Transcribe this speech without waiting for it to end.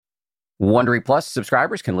Wondery Plus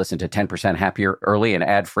subscribers can listen to 10% Happier early and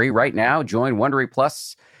ad-free right now. Join Wondery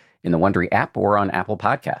Plus in the Wondery app or on Apple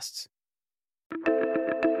Podcasts.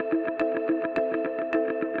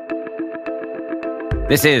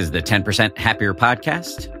 This is the 10% Happier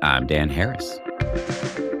podcast. I'm Dan Harris.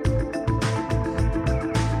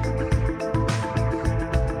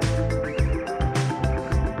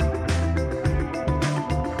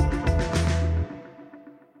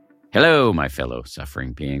 Hello, my fellow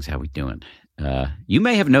suffering beings. How we doing? You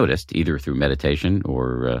may have noticed, either through meditation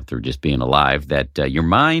or through just being alive, that your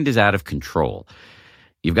mind is out of control.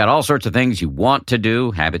 You've got all sorts of things you want to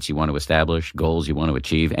do, habits you want to establish, goals you want to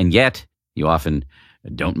achieve, and yet you often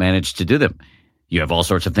don't manage to do them. You have all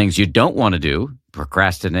sorts of things you don't want to do,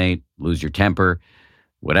 procrastinate, lose your temper,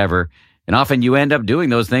 whatever, and often you end up doing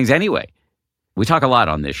those things anyway. We talk a lot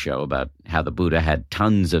on this show about how the Buddha had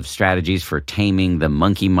tons of strategies for taming the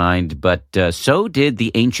monkey mind, but so did the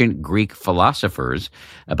ancient Greek philosophers,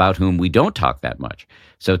 about whom we don't talk that much.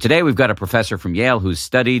 So today we've got a professor from Yale who's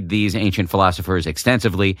studied these ancient philosophers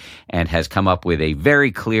extensively and has come up with a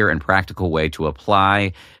very clear and practical way to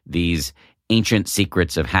apply these ancient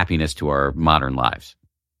secrets of happiness to our modern lives.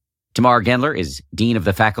 Tamar Gendler is Dean of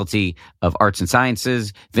the Faculty of Arts and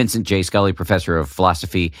Sciences, Vincent J. Scully Professor of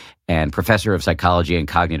Philosophy and Professor of Psychology and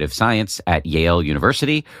Cognitive Science at Yale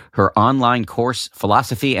University. Her online course,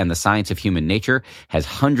 Philosophy and the Science of Human Nature, has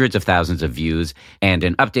hundreds of thousands of views, and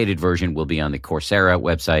an updated version will be on the Coursera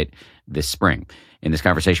website this spring. In this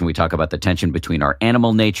conversation, we talk about the tension between our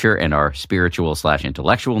animal nature and our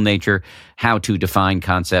spiritual/intellectual nature, how to define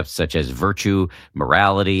concepts such as virtue,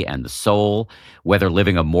 morality, and the soul, whether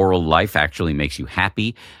living a moral life actually makes you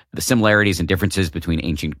happy, the similarities and differences between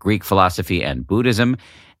ancient Greek philosophy and Buddhism,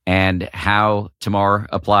 and how Tamar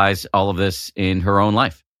applies all of this in her own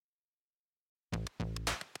life.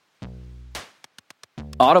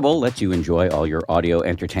 Audible lets you enjoy all your audio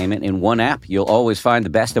entertainment in one app. You'll always find the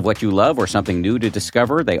best of what you love or something new to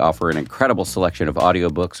discover. They offer an incredible selection of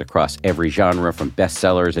audiobooks across every genre, from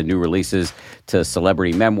bestsellers and new releases to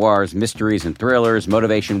celebrity memoirs, mysteries and thrillers,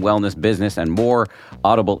 motivation, wellness, business, and more.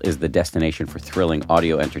 Audible is the destination for thrilling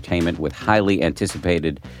audio entertainment with highly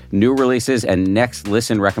anticipated new releases and next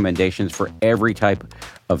listen recommendations for every type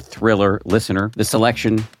of thriller listener. The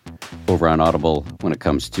selection over on Audible when it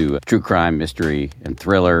comes to true crime, mystery, and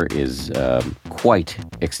thriller is quite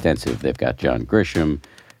extensive. They've got John Grisham,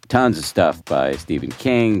 tons of stuff by Stephen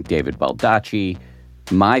King, David Baldacci.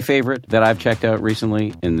 My favorite that I've checked out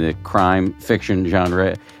recently in the crime fiction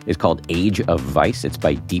genre is called Age of Vice. It's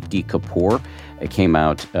by Deepti Kapoor. It came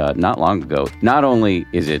out not long ago. Not only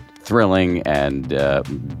is it thrilling and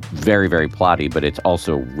very, very plotty, but it's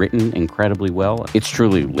also written incredibly well. It's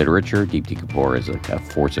truly literature. Deepti Kapoor is a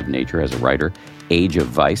force of nature as a writer. Age of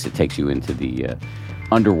Vice, it takes you into the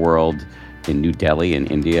underworld in New Delhi in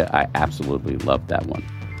India. I absolutely loved that one.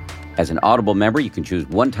 As an Audible member, you can choose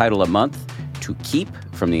one title a month to keep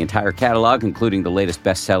from the entire catalog, including the latest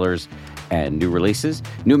bestsellers and new releases.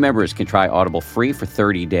 New members can try Audible free for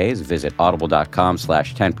 30 days. Visit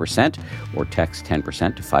audible.com/10% or text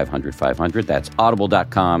 10% to 500-500. That's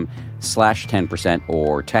audible.com/10%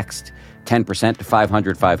 or text 10% to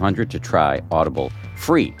 500-500 to try Audible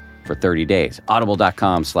free for 30 days.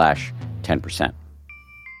 Audible.com/10%.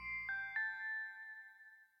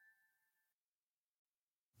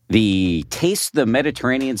 The Taste the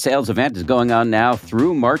Mediterranean sales event is going on now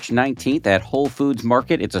through March 19th at Whole Foods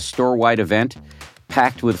Market. It's a store-wide event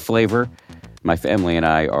packed with flavor. My family and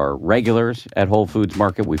I are regulars at Whole Foods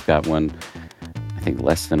Market. We've got one, I think,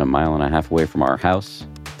 less than a mile and a half away from our house.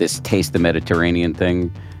 This Taste the Mediterranean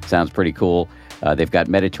thing sounds pretty cool. They've got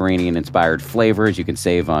Mediterranean-inspired flavors. You can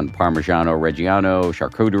save on Parmigiano Reggiano,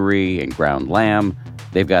 charcuterie, and ground lamb.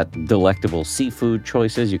 They've got delectable seafood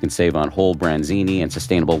choices. You can save on whole branzini and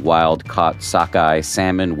sustainable wild-caught sockeye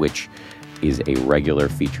salmon, which is a regular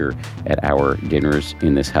feature at our dinners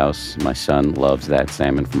in this house. My son loves that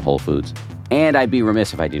salmon from Whole Foods. And I'd be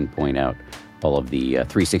remiss if I didn't point out all of the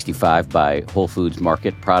 365 by Whole Foods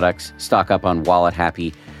Market products. Stock up on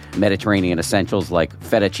wallet-happy Mediterranean essentials like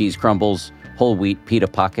feta cheese crumbles, whole wheat pita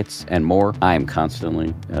pockets, and more. I am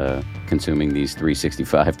constantly consuming these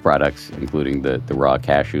 365 products, including the raw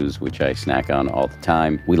cashews, which I snack on all the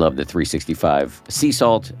time. We love the 365 sea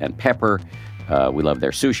salt and pepper. We love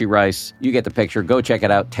their sushi rice. You get the picture. Go check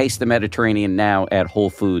it out. Taste the Mediterranean now at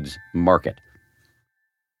Whole Foods Market.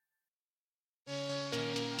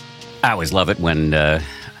 I always love it when the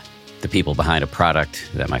people behind a product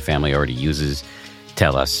that my family already uses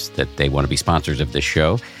tell us that they want to be sponsors of this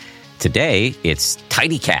show. Today, it's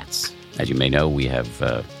Tidy Cats. As you may know, we have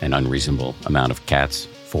an unreasonable amount of cats,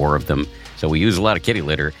 4 of them. So we use a lot of kitty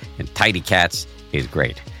litter, and Tidy Cats is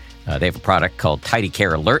great. They have a product called Tidy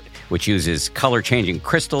Care Alert, which uses color-changing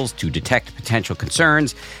crystals to detect potential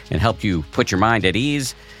concerns and help you put your mind at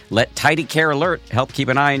ease. Let Tidy Care Alert help keep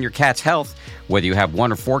an eye on your cat's health. Whether you have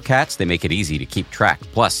 1 or 4 cats, they make it easy to keep track.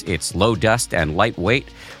 Plus, it's low dust and lightweight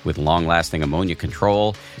with long-lasting ammonia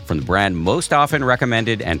control from the brand most often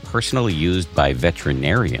recommended and personally used by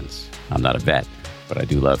veterinarians. I'm not a vet, but I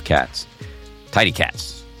do love cats. Tidy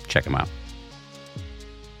Cats. Check them out.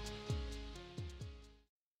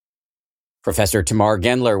 Professor Tamar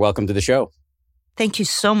Gendler, welcome to the show. Thank you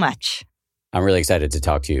so much. I'm really excited to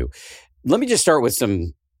talk to you. Let me just start with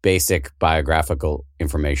some basic biographical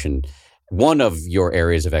information. One of your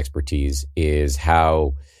areas of expertise is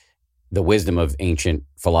how the wisdom of ancient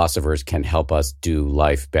philosophers can help us do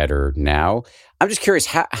life better now. I'm just curious,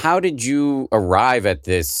 how did you arrive at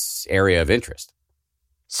this area of interest?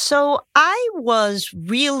 So I was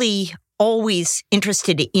really always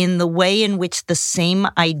interested in the way in which the same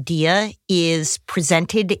idea is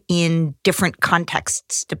presented in different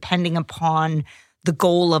contexts, depending upon the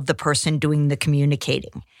goal of the person doing the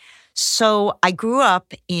communicating. So I grew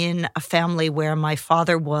up in a family where my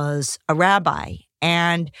father was a rabbi,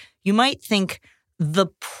 and you might think the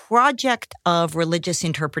project of religious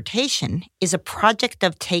interpretation is a project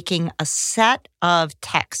of taking a set of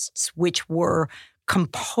texts which were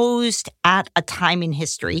composed at a time in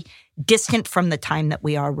history distant from the time that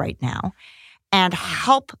we are right now, and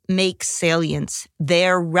help make salient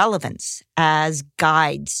their relevance as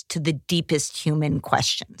guides to the deepest human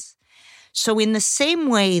questions. So in the same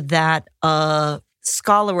way that a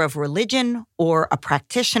scholar of religion or a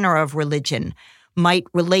practitioner of religion might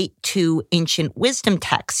relate to ancient wisdom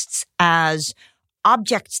texts as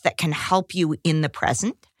objects that can help you in the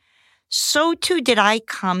present, so too did I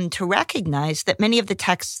come to recognize that many of the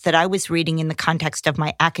texts that I was reading in the context of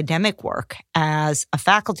my academic work as a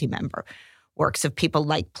faculty member, works of people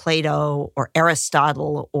like Plato or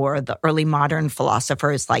Aristotle or the early modern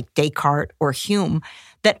philosophers like Descartes or Hume,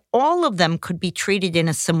 that all of them could be treated in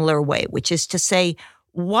a similar way, which is to say,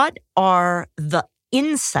 what are the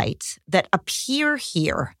insights that appear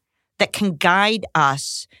here that can guide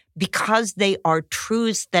us because they are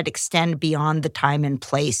truths that extend beyond the time and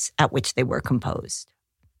place at which they were composed.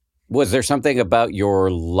 Was there something about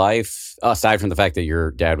your life, aside from the fact that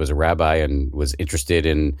your dad was a rabbi and was interested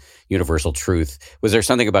in universal truth, was there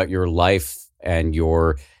something about your life and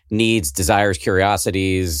your needs, desires,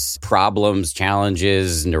 curiosities, problems,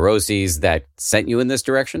 challenges, neuroses that sent you in this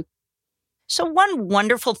direction? So one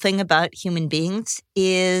wonderful thing about human beings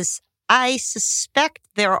is I suspect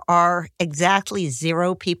there are exactly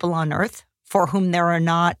 0 people on Earth for whom there are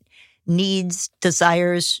not needs,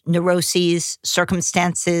 desires, neuroses,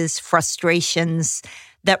 circumstances, frustrations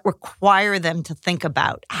that require them to think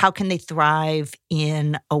about how can they thrive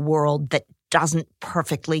in a world that doesn't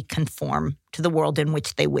perfectly conform to the world in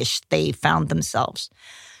which they wish they found themselves.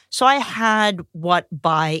 So I had what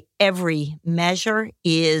by every measure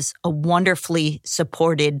is a wonderfully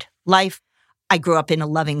supported life. I grew up in a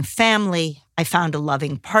loving family. I found a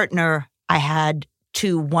loving partner. I had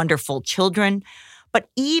 2 wonderful children. But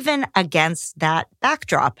even against that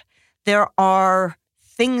backdrop, there are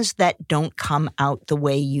things that don't come out the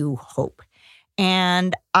way you hope.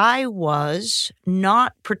 And I was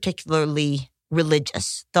not particularly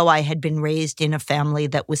religious, though I had been raised in a family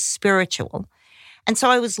that was spiritual. And so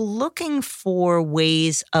I was looking for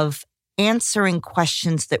ways of answering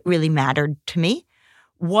questions that really mattered to me.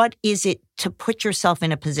 What is it to put yourself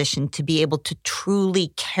in a position to be able to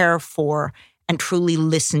truly care for and truly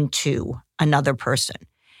listen to another person?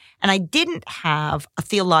 And I didn't have a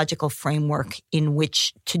theological framework in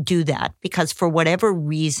which to do that because for whatever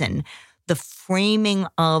reason, the framing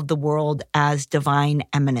of the world as divine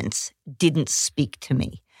eminence didn't speak to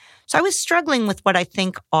me. So I was struggling with what I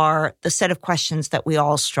think are the set of questions that we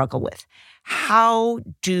all struggle with. How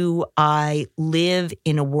do I live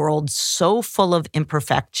in a world so full of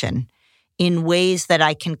imperfection in ways that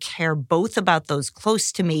I can care both about those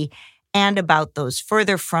close to me and about those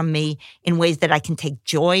further from me, in ways that I can take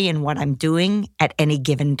joy in what I'm doing at any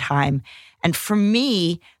given time? And for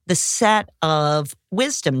me, the set of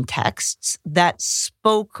wisdom texts that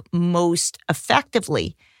spoke most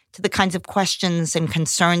effectively to the kinds of questions and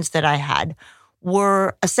concerns that I had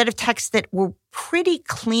were a set of texts that were pretty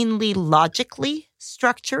cleanly, logically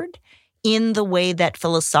structured in the way that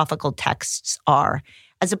philosophical texts are,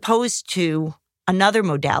 as opposed to another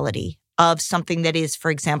modality of something that is,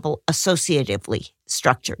 for example, associatively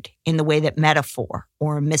structured in the way that metaphor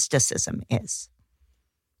or mysticism is.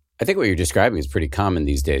 I think what you're describing is pretty common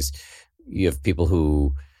these days. You have people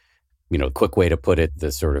who, quick way to put it,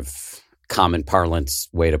 the sort of common parlance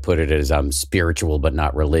way to put it is I'm spiritual but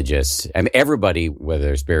not religious. I mean, everybody, whether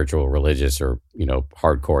they're spiritual, religious, or,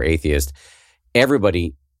 hardcore atheist,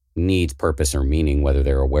 everybody needs purpose or meaning, whether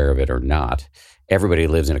they're aware of it or not. Everybody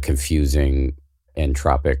lives in a confusing,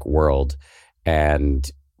 entropic world. And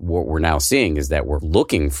what we're now seeing is that we're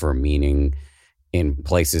looking for meaning in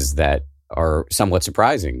places that are somewhat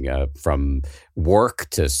surprising, from work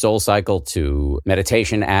to SoulCycle to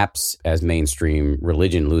meditation apps, as mainstream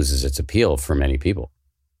religion loses its appeal for many people.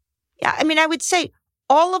 Yeah, I mean, I would say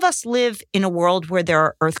all of us live in a world where there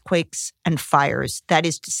are earthquakes and fires. That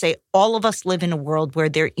is to say, all of us live in a world where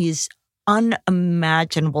there is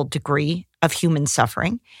unimaginable degree of human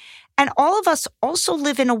suffering. And all of us also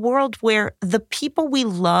live in a world where the people we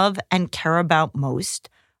love and care about most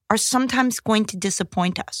are sometimes going to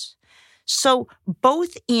disappoint us. So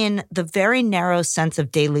both in the very narrow sense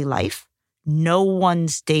of daily life, no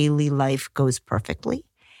one's daily life goes perfectly,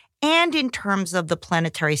 and in terms of the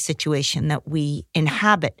planetary situation that we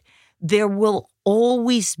inhabit, there will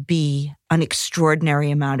always be an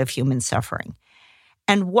extraordinary amount of human suffering.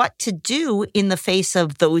 And what to do in the face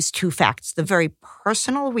of those two facts, the very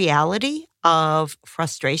personal reality of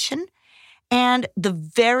frustration and the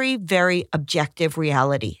very, very objective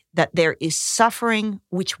reality that there is suffering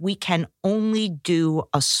which we can only do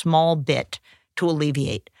a small bit to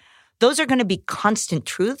alleviate. Those are going to be constant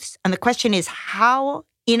truths. And the question is, how,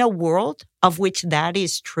 in a world of which that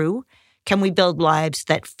is true, can we build lives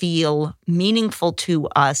that feel meaningful to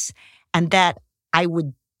us and that, I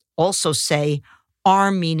would also say,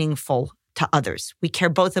 are meaningful to others? We care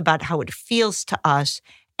both about how it feels to us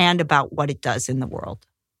and about what it does in the world.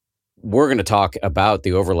 We're going to talk about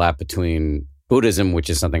the overlap between Buddhism, which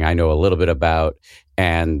is something I know a little bit about,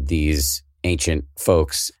 and these ancient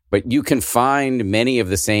folks. But you can find many of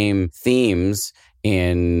the same themes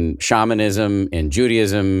in shamanism, in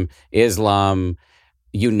Judaism, Islam,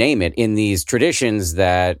 you name it, in these traditions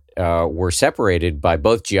that were separated by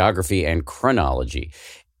both geography and chronology.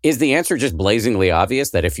 Is the answer just blazingly obvious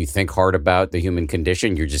that if you think hard about the human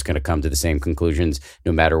condition, you're just going to come to the same conclusions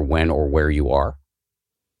no matter when or where you are?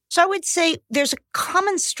 So I would say there's a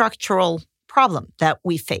common structural problem that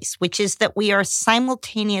we face, which is that we are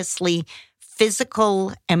simultaneously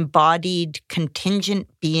physical, embodied, contingent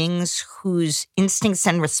beings whose instincts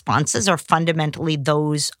and responses are fundamentally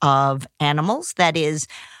those of animals, that is,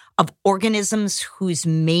 of organisms whose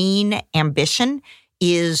main ambition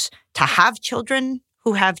is to have children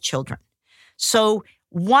who have children. So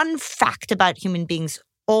one fact about human beings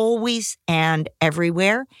always and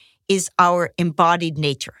everywhere is our embodied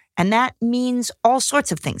nature. And that means all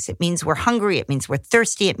sorts of things. It means we're hungry. It means we're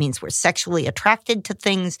thirsty. It means we're sexually attracted to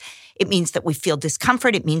things. It means that we feel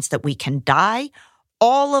discomfort. It means that we can die.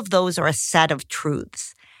 All of those are a set of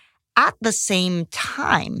truths. At the same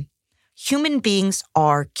time, human beings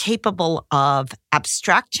are capable of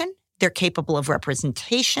abstraction. They're capable of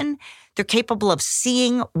representation. They're capable of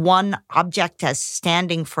seeing one object as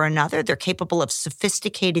standing for another. They're capable of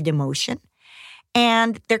sophisticated emotion.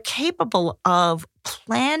 And they're capable of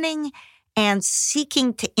planning and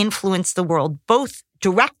seeking to influence the world, both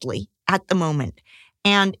directly at the moment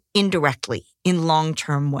and indirectly in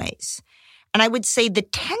long-term ways. And I would say the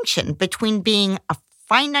tension between being a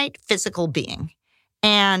finite physical being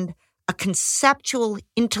and a conceptual,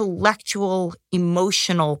 intellectual,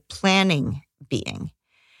 emotional planning being,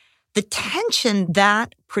 the tension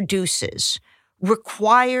that produces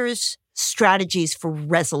requires strategies for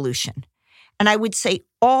resolution. And I would say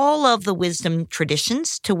all of the wisdom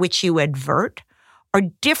traditions to which you advert are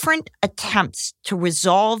different attempts to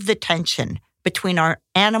resolve the tension between our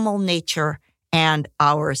animal nature and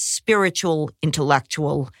our spiritual,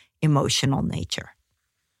 intellectual, emotional nature.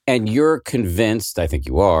 And you're convinced, I think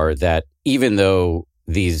you are, that even though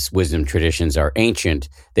these wisdom traditions are ancient,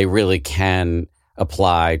 they really can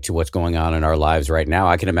apply to what's going on in our lives right now.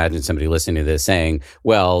 I can imagine somebody listening to this saying,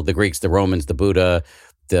 well, the Greeks, the Romans, the Buddha,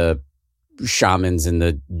 the shamans in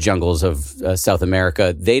the jungles of South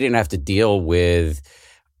America, they didn't have to deal with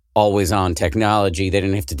always-on technology. They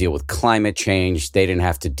didn't have to deal with climate change. They didn't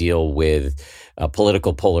have to deal with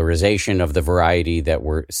political polarization of the variety that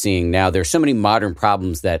we're seeing now. There's so many modern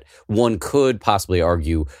problems that one could possibly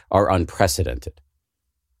argue are unprecedented.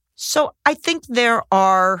 So I think there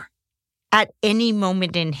are, at any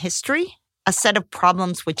moment in history, a set of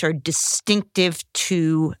problems which are distinctive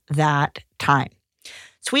to that time.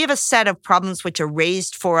 So we have a set of problems which are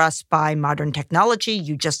raised for us by modern technology.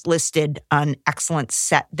 You just listed an excellent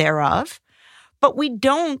set thereof. But we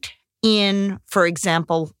don't, in, for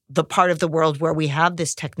example, the part of the world where we have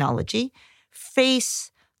this technology,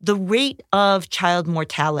 face the rate of child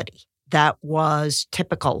mortality that was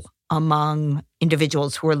typical among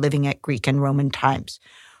individuals who are living at Greek and Roman times.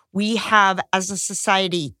 We have, as a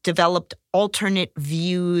society, developed alternate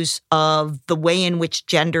views of the way in which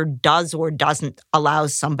gender does or doesn't allow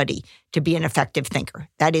somebody to be an effective thinker.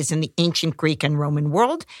 That is, in the ancient Greek and Roman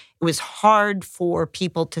world, it was hard for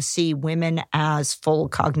people to see women as full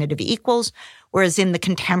cognitive equals, whereas in the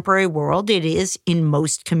contemporary world, it is, in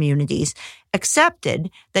most communities,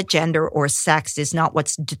 accepted that gender or sex is not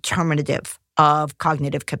what's determinative of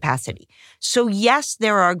cognitive capacity. So yes,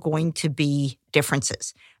 there are going to be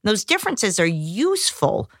differences. Those differences are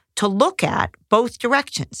useful to look at both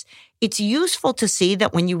directions. It's useful to see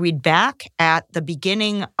that when you read back at the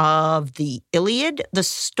beginning of the Iliad, the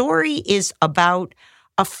story is about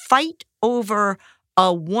a fight over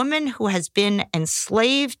a woman who has been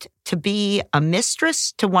enslaved to be a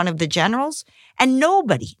mistress to one of the generals, and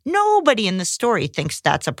nobody in the story thinks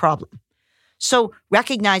that's a problem. So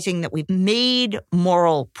recognizing that we've made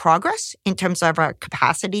moral progress in terms of our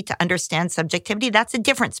capacity to understand subjectivity, that's a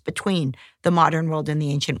difference between the modern world and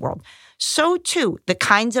the ancient world. So too, the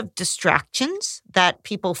kinds of distractions that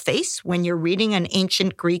people face when you're reading an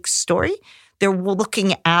ancient Greek story, they're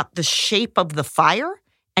looking at the shape of the fire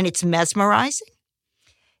and it's mesmerizing.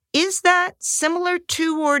 Is that similar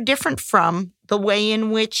to or different from the way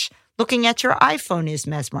in which looking at your iPhone is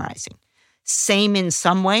mesmerizing? Same in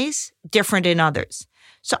some ways, different in others.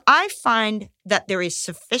 So I find that there is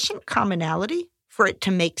sufficient commonality for it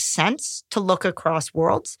to make sense to look across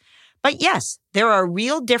worlds. But yes, there are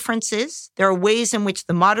real differences. There are ways in which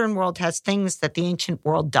the modern world has things that the ancient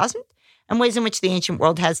world doesn't, and ways in which the ancient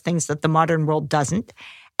world has things that the modern world doesn't.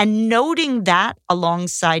 And noting that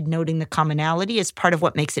alongside noting the commonality is part of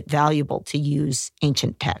what makes it valuable to use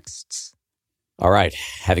ancient texts. All right.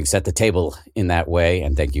 Having set the table in that way,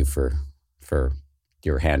 and thank you for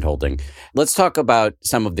your hand-holding, let's talk about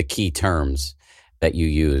some of the key terms that you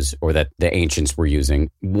use or that the ancients were using.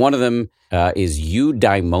 One of them is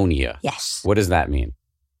eudaimonia. Yes. What does that mean?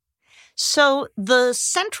 So the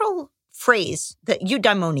central phrase, the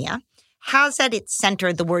eudaimonia, has at its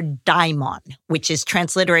center the word daimon, which is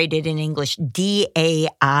transliterated in English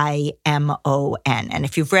Daimon. And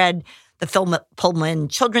if you've read the Phil Pullman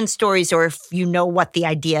children's stories, or if you know what the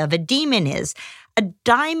idea of a demon is, a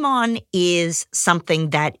daimon is something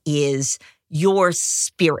that is your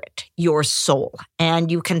spirit, your soul.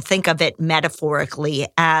 And you can think of it metaphorically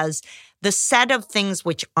as the set of things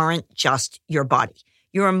which aren't just your body,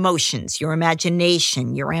 your emotions, your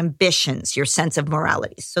imagination, your ambitions, your sense of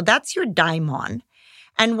morality. So that's your daimon.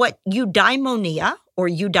 And what eudaimonia or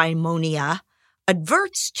eudaimonia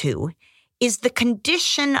adverts to is the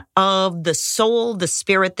condition of the soul, the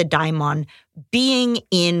spirit, the daimon being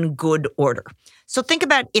in good order. So think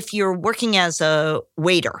about if you're working as a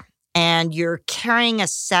waiter and you're carrying a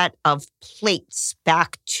set of plates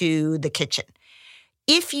back to the kitchen.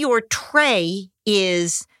 If your tray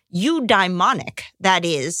is eudaimonic, that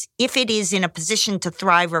is, if it is in a position to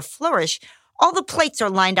thrive or flourish, all the plates are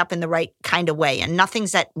lined up in the right kind of way and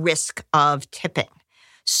nothing's at risk of tipping.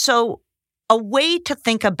 So a way to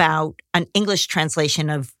think about an English translation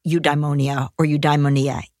of eudaimonia or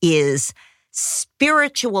eudaimonia is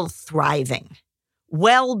spiritual thriving,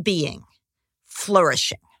 well-being,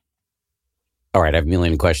 flourishing. All right, I have a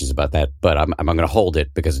million questions about that, but I'm going to hold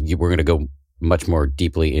it because we're going to go much more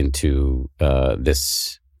deeply into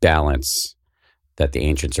this balance that the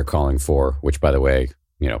ancients are calling for, which, by the way,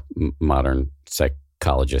 modern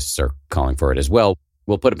psychologists are calling for it as well.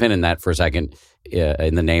 We'll put a pin in that for a second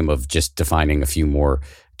in the name of just defining a few more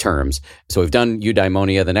terms. So we've done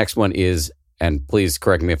eudaimonia. The next one is, and please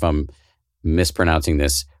correct me if I'm mispronouncing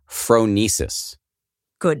this, phronesis.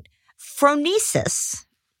 Good. Phronesis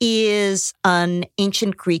is an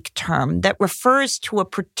ancient Greek term that refers to a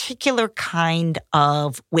particular kind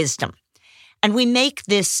of wisdom. And we make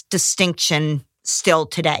this distinction still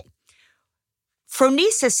today.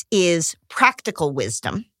 Phronesis is practical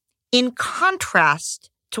wisdom in contrast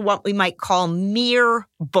to what we might call mere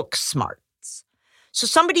book smarts. So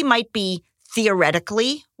somebody might be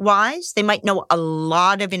theoretically wise. They might know a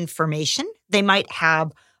lot of information. They might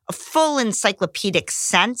have a full encyclopedic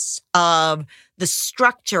sense of the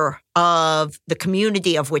structure of the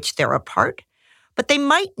community of which they're a part, but they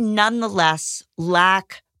might nonetheless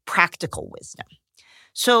lack practical wisdom.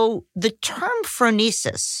 So the term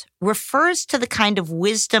phronesis refers to the kind of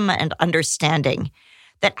wisdom and understanding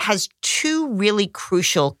that has two really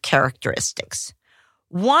crucial characteristics.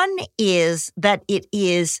 One is that it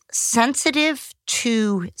is sensitive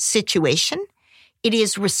to situation. It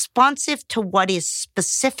is responsive to what is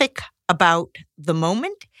specific about the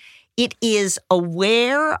moment. It is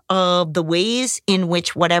aware of the ways in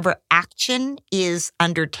which whatever action is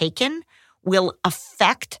undertaken will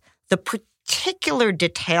affect the particular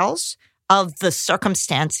details of the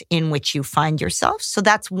circumstance in which you find yourself. So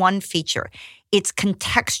that's one feature. It's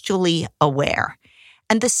contextually aware.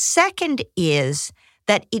 And the second is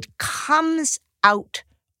that it comes out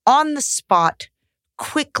on the spot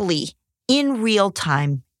quickly in real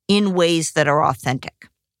time in ways that are authentic.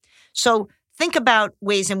 So think about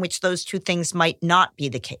ways in which those two things might not be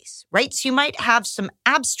the case, right? So you might have some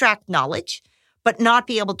abstract knowledge, but not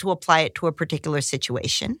be able to apply it to a particular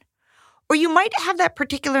situation. Or you might have that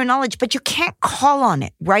particular knowledge, but you can't call on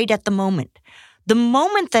it right at the moment. The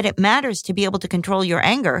moment that it matters to be able to control your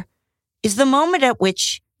anger is the moment at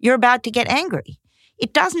which you're about to get angry.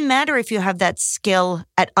 It doesn't matter if you have that skill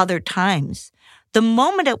at other times. The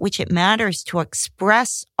moment at which it matters to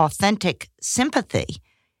express authentic sympathy,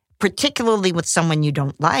 particularly with someone you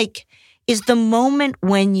don't like, is the moment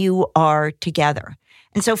when you are together.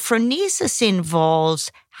 And so phronesis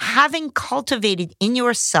involves having cultivated in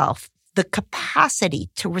yourself the capacity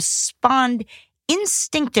to respond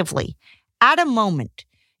instinctively at a moment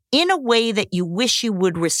in a way that you wish you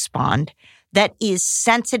would respond that is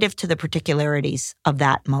sensitive to the particularities of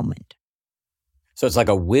that moment. So it's like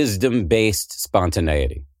a wisdom-based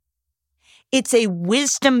spontaneity. It's a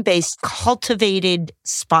wisdom-based, cultivated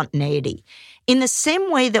spontaneity. In the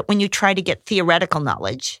same way that when you try to get theoretical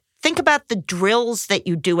knowledge, think about the drills that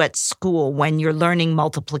you do at school when you're learning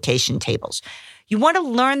multiplication tables. You want to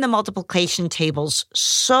learn the multiplication tables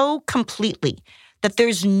so completely that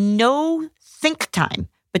there's no think time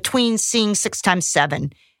between seeing 6 times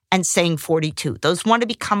 7 and saying 42. Those want to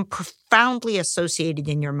become profoundly associated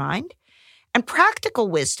in your mind. And practical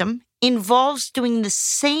wisdom involves doing the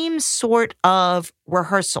same sort of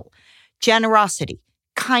rehearsal: generosity,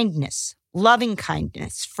 kindness, loving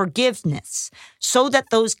kindness, forgiveness, so that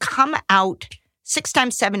those come out. 6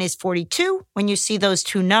 times 7 is 42. When you see those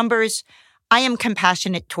two numbers, I am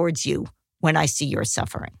compassionate towards you when I see your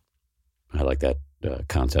suffering. I like that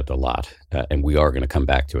concept a lot, and we are going to come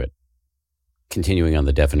back to it. Continuing on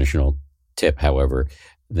the definitional tip, however,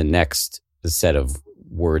 the next set of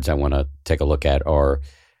words I want to take a look at are,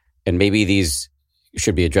 and maybe these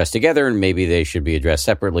should be addressed together and maybe they should be addressed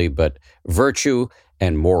separately, but virtue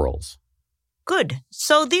and morals. Good.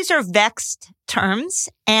 So these are vexed terms.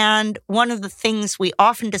 And one of the things we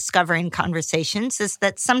often discover in conversations is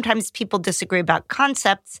that sometimes people disagree about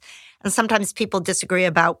concepts and sometimes people disagree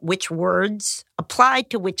about which words apply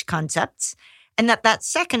to which concepts. And that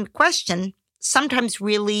second question sometimes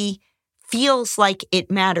really feels like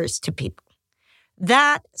it matters to people.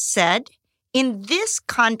 That said, in this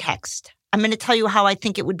context, I'm going to tell you how I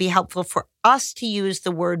think it would be helpful for us to use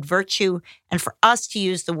the word virtue and for us to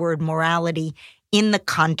use the word morality in the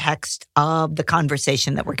context of the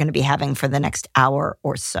conversation that we're going to be having for the next hour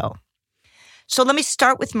or so. So let me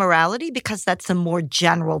start with morality because that's a more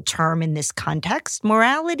general term in this context.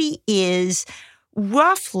 Morality is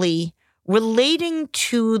roughly relating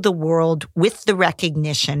to the world with the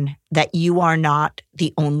recognition that you are not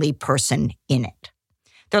the only person in it.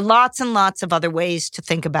 There are lots and lots of other ways to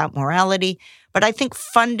think about morality, but I think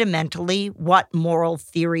fundamentally what moral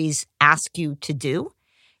theories ask you to do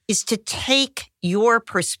is to take your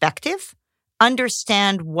perspective,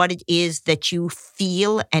 understand what it is that you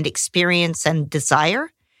feel and experience and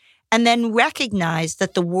desire, and then recognize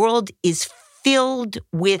that the world is filled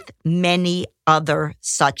with many other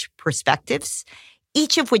such perspectives,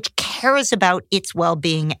 each of which cares about its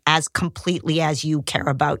well-being as completely as you care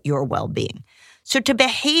about your well-being. So to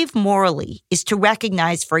behave morally is to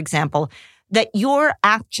recognize, for example, that your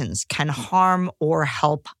actions can harm or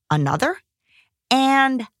help another,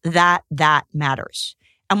 and that matters.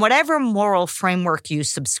 And whatever moral framework you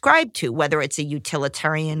subscribe to, whether it's a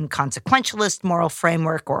utilitarian consequentialist moral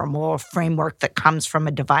framework or a moral framework that comes from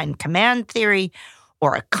a divine command theory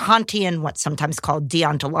or a Kantian, what's sometimes called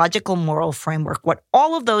deontological moral framework, what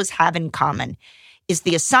all of those have in common is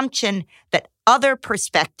the assumption that other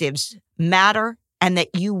perspectives matter and that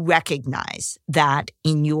you recognize that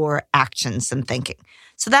in your actions and thinking.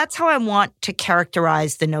 So that's how I want to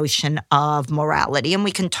characterize the notion of morality. And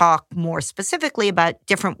we can talk more specifically about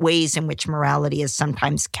different ways in which morality is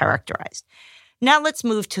sometimes characterized. Now let's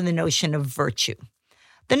move to the notion of virtue.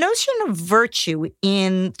 The notion of virtue,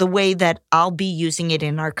 in the way that I'll be using it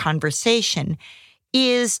in our conversation,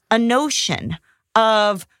 is a notion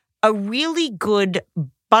of a really good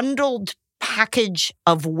bundled package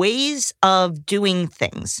of ways of doing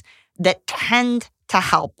things that tend to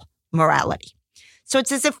help morality. So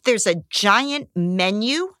it's as if there's a giant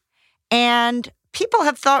menu and people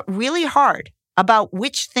have thought really hard about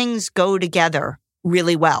which things go together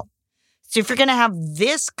really well. So if you're going to have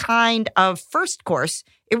this kind of first course,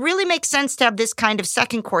 it really makes sense to have this kind of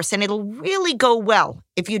second course, and it'll really go well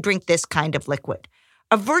if you drink this kind of liquid.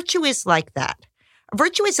 A virtue is like that. A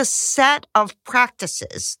virtue is a set of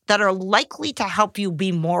practices that are likely to help you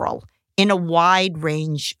be moral in a wide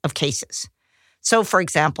range of cases. So, for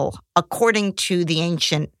example, according to the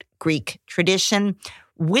ancient Greek tradition,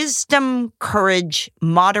 wisdom, courage,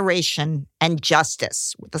 moderation, and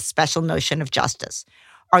justice, with a special notion of justice,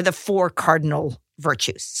 are the four cardinal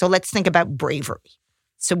virtues. So let's think about bravery.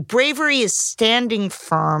 So bravery is standing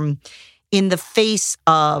firm in the face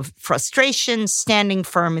of frustration, standing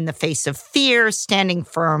firm in the face of fear, standing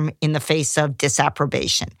firm in the face of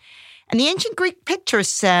disapprobation. And the ancient Greek picture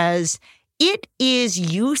says it is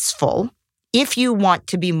useful, if you want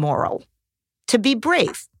to be moral, to be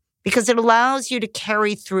brave, because it allows you to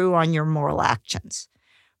carry through on your moral actions.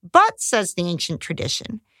 But, says the ancient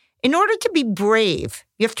tradition, in order to be brave,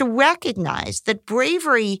 you have to recognize that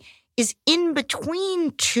bravery is in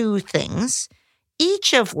between two things,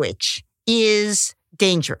 each of which is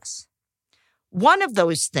dangerous. One of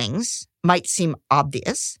those things might seem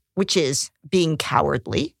obvious, which is being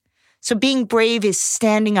cowardly. So being brave is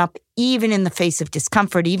standing up even in the face of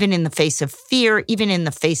discomfort, even in the face of fear, even in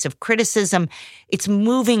the face of criticism. It's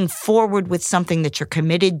moving forward with something that you're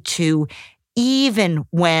committed to, even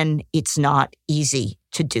when it's not easy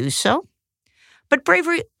to do so. But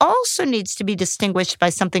bravery also needs to be distinguished by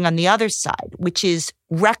something on the other side, which is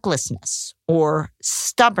recklessness or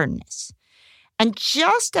stubbornness. And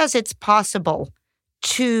just as it's possible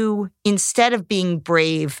to, instead of being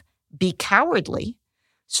brave, be cowardly,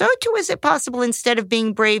 so too is it possible, instead of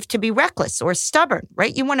being brave, to be reckless or stubborn,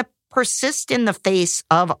 right? You want to persist in the face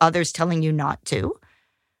of others telling you not to,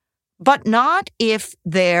 but not if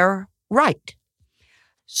they're right.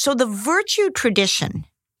 So the virtue tradition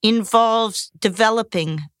involves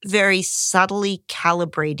developing very subtly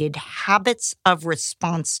calibrated habits of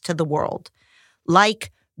response to the world,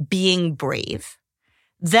 like being brave,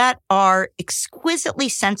 that are exquisitely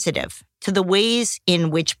sensitive to the ways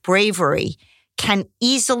in which bravery can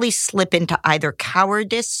easily slip into either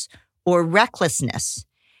cowardice or recklessness,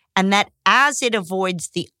 and that as it avoids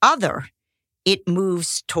the other, it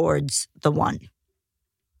moves towards the one.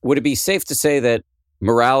 Would it be safe to say that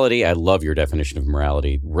morality, I love your definition of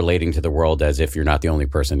morality, relating to the world as if you're not the only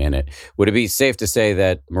person in it. Would it be safe to say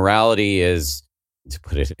that morality is, to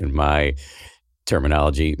put it in my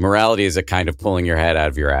terminology, morality is a kind of pulling your head out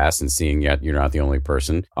of your ass and seeing that you're not the only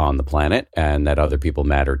person on the planet and that other people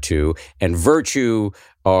matter too. And virtue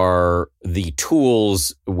are the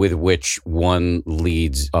tools with which one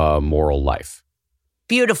leads a moral life.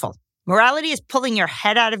 Beautiful. Morality is pulling your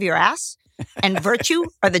head out of your ass, and virtue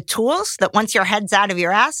are the tools that, once your head's out of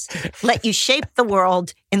your ass, let you shape the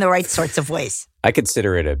world in the right sorts of ways. I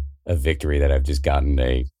consider it a victory that I've just gotten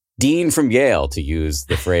a dean from Yale to use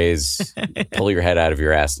the phrase, pull your head out of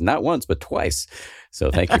your ass, not once, but twice.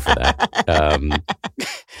 So thank you for that.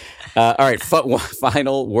 All right,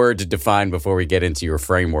 final word to define before we get into your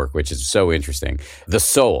framework, which is so interesting. The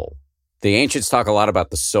soul. The ancients talk a lot about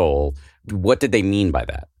the soul. What did they mean by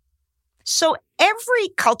that? So every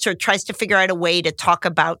culture tries to figure out a way to talk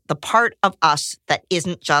about the part of us that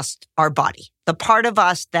isn't just our body, the part of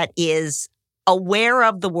us that is aware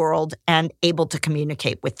of the world and able to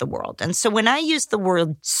communicate with the world. And so when I use the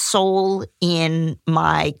word soul in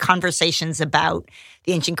my conversations about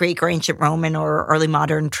the ancient Greek or ancient Roman or early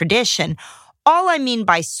modern tradition, all I mean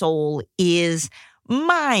by soul is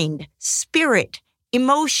mind, spirit,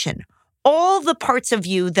 emotion, all the parts of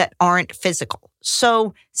you that aren't physical.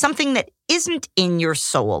 So something that isn't in your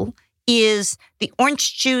soul is the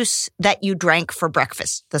orange juice that you drank for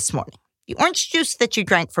breakfast this morning. The orange juice that you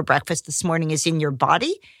drank for breakfast this morning is in your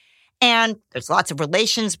body, and there's lots of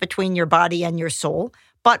relations between your body and your soul.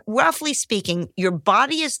 But roughly speaking, your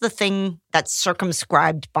body is the thing that's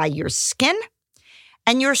circumscribed by your skin,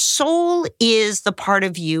 and your soul is the part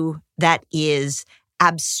of you that is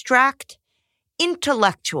abstract,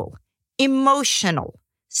 intellectual, emotional,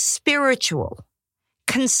 spiritual,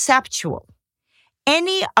 conceptual.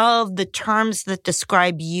 Any of the terms that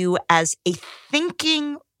describe you as a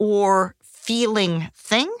thinking or feeling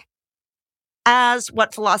thing, as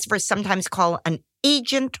what philosophers sometimes call an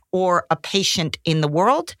agent or a patient in the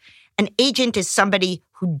world. An agent is somebody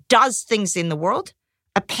who does things in the world.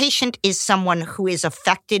 A patient is someone who is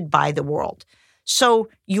affected by the world. So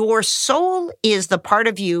your soul is the part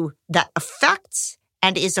of you that affects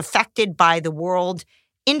and is affected by the world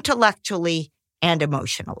intellectually and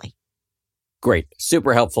emotionally. Great.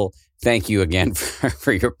 Super helpful. thank you again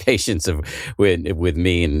for your patience with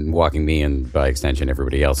me and walking me and, by extension,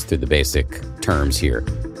 everybody else through the basic terms here.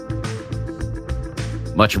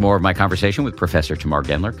 Much more of my conversation with Professor Tamar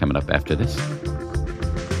Gendler coming up after this.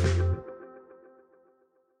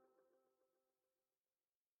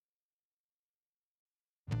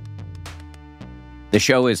 The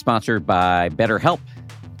show is sponsored by BetterHelp.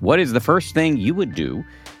 What is the first thing you would do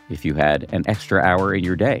if you had an extra hour in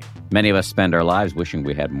your day? Many of us spend our lives wishing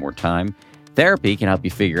we had more time. Therapy can help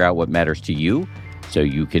you figure out what matters to you so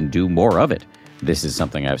you can do more of it. This is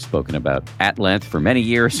something I've spoken about at length for many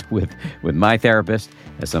years with my therapist,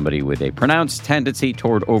 as somebody with a pronounced tendency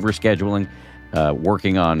toward overscheduling,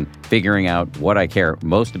 working on figuring out what I care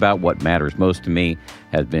most about, what matters most to me,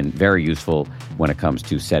 has been very useful when it comes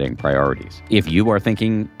to setting priorities. If you are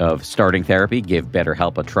thinking of starting therapy, give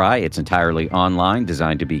BetterHelp a try. It's entirely online,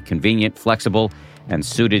 designed to be convenient, flexible, and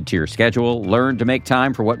suited to your schedule. Learn to make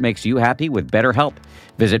time for what makes you happy with BetterHelp.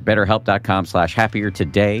 Visit BetterHelp.com/happier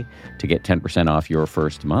today to get 10% off your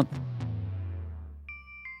first month.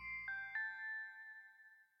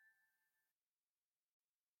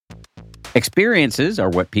 Experiences are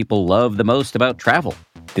what people love the most about travel.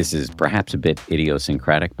 This is perhaps a bit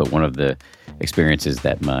idiosyncratic, but one of the experiences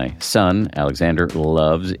that my son, Alexander,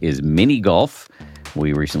 loves is mini golf.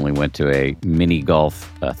 We recently went to a mini golf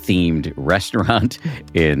themed restaurant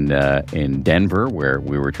in Denver where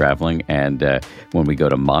we were traveling. And when we go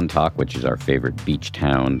to Montauk, which is our favorite beach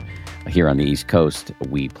town here on the East Coast,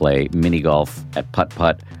 we play mini golf at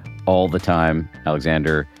putt-putt all the time.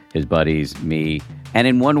 Alexander, his buddies, me. And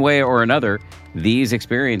in one way or another, these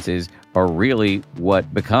experiences are really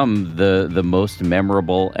what become the most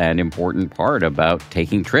memorable and important part about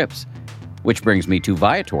taking trips. Which brings me to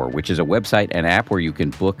Viator, which is a website and app where you can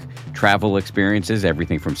book travel experiences,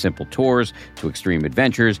 everything from simple tours to extreme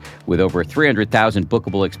adventures. With over 300,000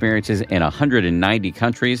 bookable experiences in 190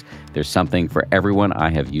 countries, there's something for everyone. I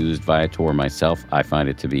have used Viator myself. I find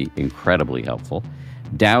it to be incredibly helpful.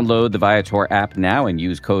 Download the Viator app now and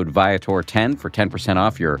use code Viator10 for 10%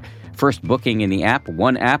 off your first booking in the app.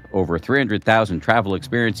 One app, over 300,000 travel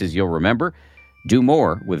experiences you'll remember. Do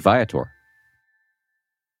more with Viator.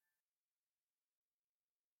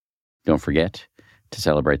 Don't forget to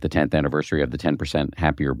celebrate the 10th anniversary of the 10%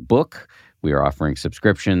 Happier book. We are offering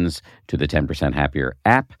subscriptions to the 10% Happier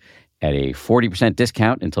app at a 40%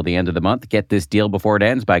 discount until the end of the month. Get this deal before it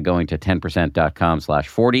ends by going to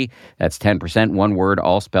 10%.com/40. That's 10%, one word,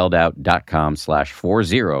 all spelled out,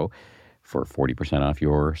 .com/40 for 40% off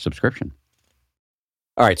your subscription.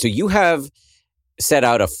 All right, so you have set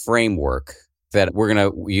out a framework that we're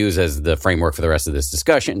going to use as the framework for the rest of this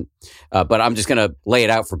discussion. But I'm just going to lay it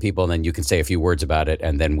out for people, and then you can say a few words about it,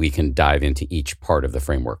 and then we can dive into each part of the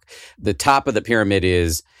framework. The top of the pyramid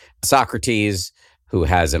is Socrates, who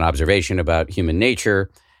has an observation about human nature.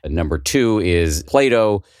 Number 2 is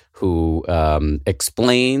Plato, who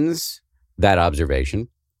explains that observation.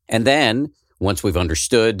 And then, once we've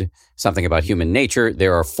understood something about human nature,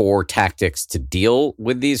 there are 4 tactics to deal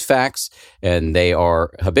with these facts, and they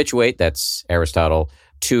are habituate, that's Aristotle.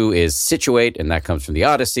 2 is situate, and that comes from the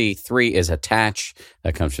Odyssey. 3 is attach,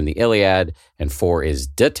 that comes from the Iliad. And 4 is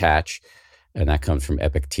detach, and that comes from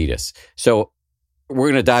Epictetus. So we're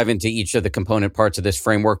going to dive into each of the component parts of this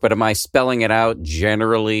framework, but am I spelling it out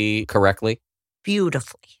generally correctly?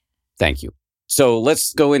 Beautifully. Thank you. So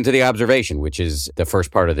let's go into the observation, which is the first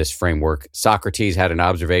part of this framework. Socrates had an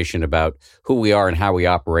observation about who we are and how we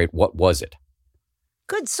operate. What was it?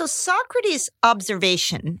 Good. So Socrates'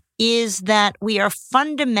 observation is that we are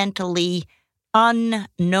fundamentally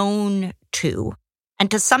unknown to, and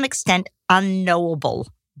to some extent unknowable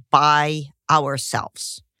by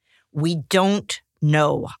ourselves. We don't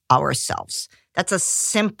know ourselves. That's a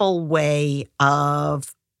simple way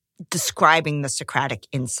of describing the Socratic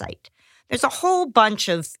insight. There's a whole bunch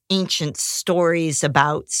of ancient stories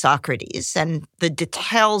about Socrates, and the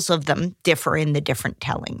details of them differ in the different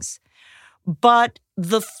tellings. But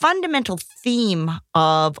the fundamental theme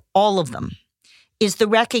of all of them is the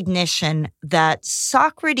recognition that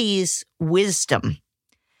Socrates' wisdom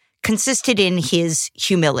consisted in his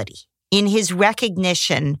humility, in his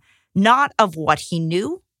recognition not of what he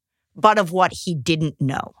knew, but of what he didn't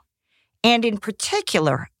know, and in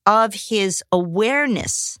particular of his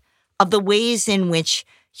awareness of the ways in which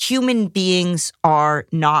human beings are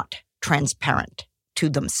not transparent to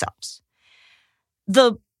themselves.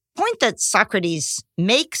 The point that Socrates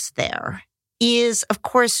makes there is, of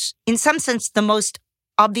course, in some sense, the most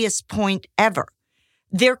obvious point ever.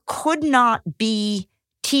 There could not be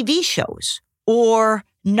TV shows or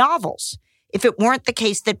novels if it weren't the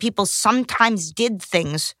case that people sometimes did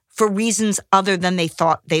things for reasons other than they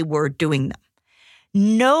thought they were doing them.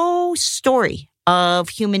 No story of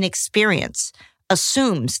human experience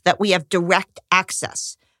assumes that we have direct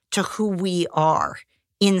access to who we are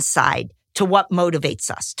inside, to what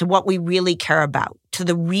motivates us, to what we really care about, to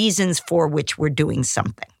the reasons for which we're doing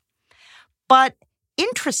something. But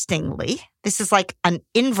interestingly, this is like an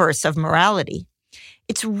inverse of morality.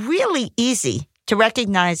 It's really easy to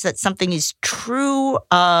recognize that something is true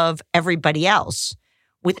of everybody else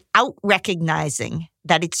without recognizing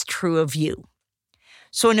that it's true of you.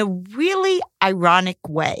 So in a really ironic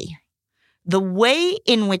way, the way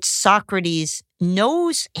in which Socrates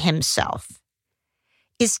knows himself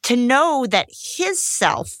is to know that his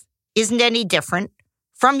self isn't any different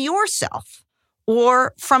from yourself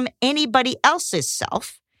or from anybody else's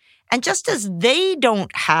self. And just as they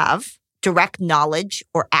don't have direct knowledge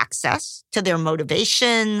or access to their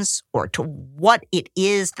motivations or to what it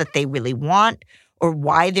is that they really want or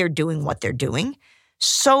why they're doing what they're doing,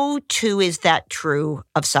 so too is that true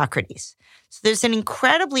of Socrates. So there's an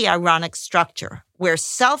incredibly ironic structure where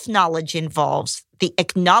self-knowledge involves the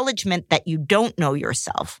acknowledgement that you don't know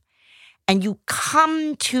yourself, and you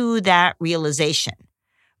come to that realization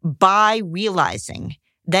by realizing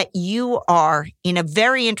that you are, in a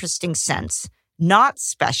very interesting sense, not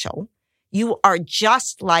special. You are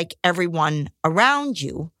just like everyone around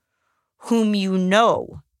you whom you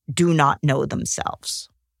know do not know themselves.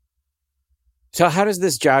 So how does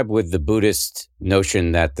this jibe with the Buddhist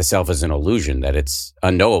notion that the self is an illusion, that it's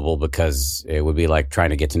unknowable because it would be like trying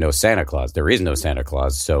to get to know Santa Claus? There is no Santa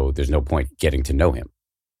Claus, so there's no point getting to know him.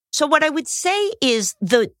 So what I would say is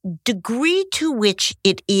the degree to which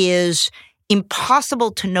it is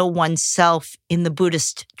impossible to know oneself in the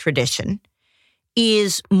Buddhist tradition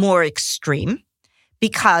is more extreme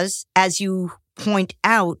because, as you point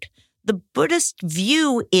out, the Buddhist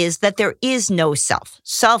view is that there is no self.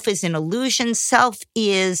 Self is an illusion. Self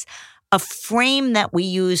is a frame that we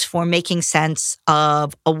use for making sense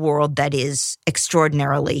of a world that is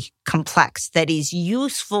extraordinarily complex, that is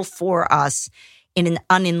useful for us in an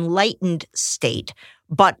unenlightened state,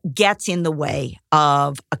 but gets in the way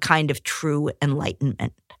of a kind of true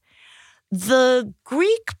enlightenment. The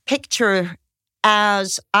Greek picture,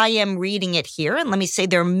 as I am reading it here, and let me say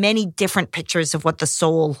there are many different pictures of what the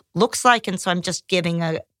soul looks like, and so I'm just giving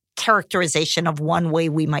a characterization of one way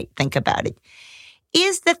we might think about it,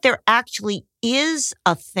 is that there actually is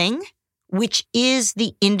a thing, which is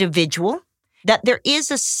the individual, that there is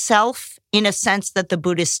a self in a sense that the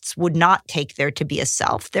Buddhists would not take there to be a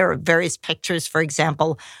self. There are various pictures, for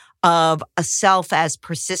example, of a self as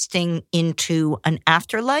persisting into an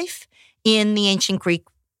afterlife in the ancient Greek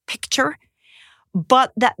picture.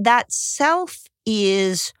 But that self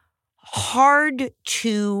is hard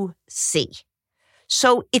to see.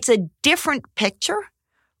 So it's a different picture,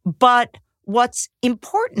 but what's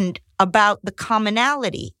important about the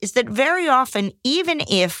commonality is that very often, even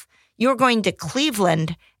if you're going to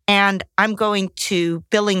Cleveland and I'm going to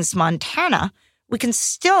Billings, Montana, we can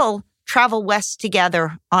still travel west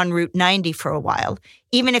together on Route 90 for a while,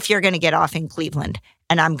 even if you're going to get off in Cleveland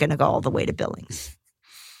and I'm going to go all the way to Billings.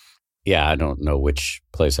 Yeah, I don't know which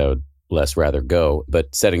place I would less rather go,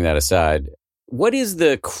 but setting that aside, what is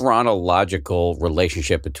the chronological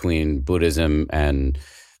relationship between Buddhism and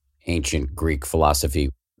ancient Greek philosophy?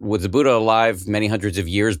 Was the Buddha alive many hundreds of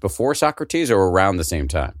years before Socrates or around the same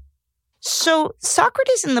time? So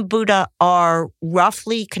Socrates and the Buddha are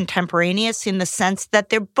roughly contemporaneous in the sense that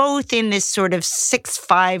they're both in this sort of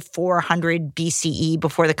 650-400 BCE,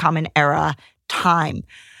 before the Common Era time.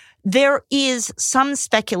 There is some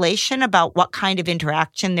speculation about what kind of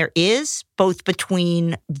interaction there is, both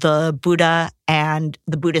between the Buddha and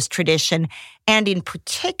the Buddhist tradition, and in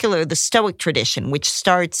particular the Stoic tradition, which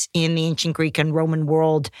starts in the ancient Greek and Roman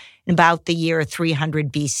world in about the year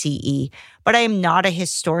 300 BCE. But I am not a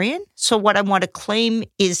historian, so what I want to claim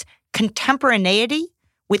is contemporaneity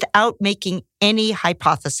without making any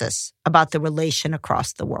hypothesis about the relation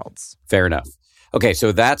across the worlds. Fair enough. Okay,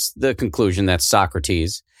 so that's the conclusion. That's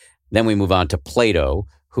Socrates. Then we move on to Plato,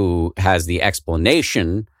 who has the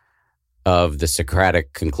explanation of the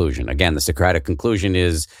Socratic conclusion. Again, the Socratic conclusion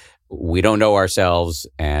is we don't know ourselves,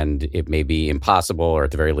 and it may be impossible, or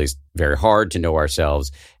at the very least, very hard to know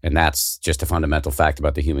ourselves. And that's just a fundamental fact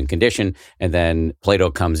about the human condition. And then Plato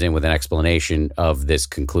comes in with an explanation of this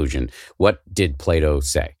conclusion. What did Plato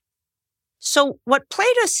say? So what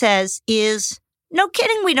Plato says is, no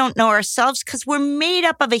kidding, we don't know ourselves because we're made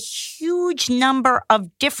up of a huge number of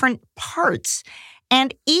different parts,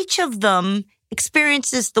 and each of them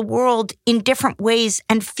experiences the world in different ways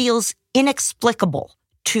and feels inexplicable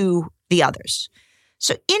to the others.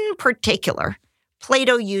 So in particular,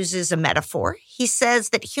 Plato uses a metaphor. He says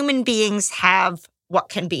that human beings have what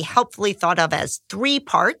can be helpfully thought of as three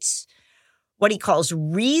parts: what he calls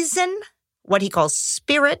reason, what he calls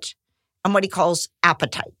spirit, and what he calls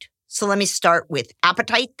appetite. So let me start with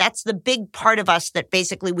appetite. That's the big part of us that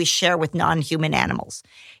basically we share with non-human animals.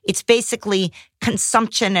 It's basically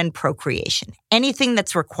consumption and procreation, anything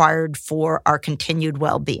that's required for our continued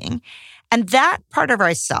well-being. And that part of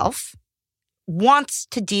ourself wants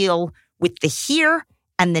to deal with the here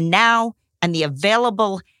and the now and the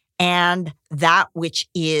available and that which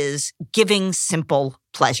is giving simple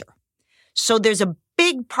pleasure. So there's a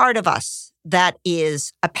big part of us that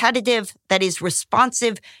is appetitive, that is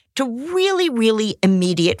responsive to really, really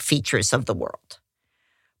immediate features of the world.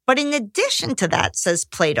 But in addition to that, says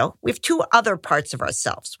Plato, we have two other parts of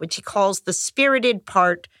ourselves, which he calls the spirited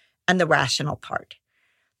part and the rational part.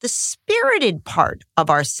 The spirited part of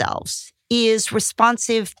ourselves is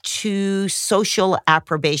responsive to social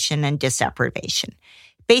approbation and disapprobation.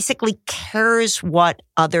 Basically cares what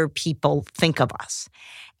other people think of us.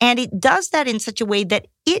 And it does that in such a way that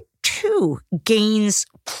it too gains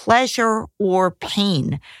pleasure or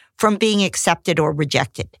pain from being accepted or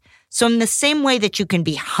rejected. So in the same way that you can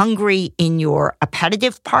be hungry in your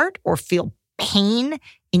appetitive part or feel pain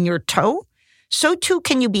in your toe, so too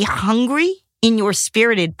can you be hungry in your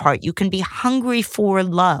spirited part. You can be hungry for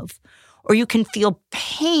love, or you can feel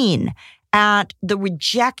pain at the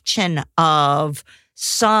rejection of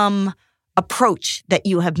some approach that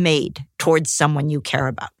you have made towards someone you care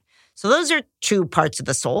about. So those are two parts of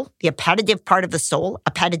the soul: the appetitive part of the soul,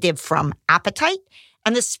 appetitive from appetite,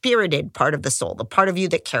 and the spirited part of the soul, the part of you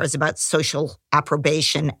that cares about social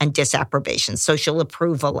approbation and disapprobation, social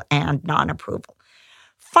approval and non-approval.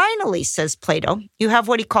 Finally, says Plato, you have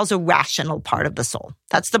what he calls a rational part of the soul.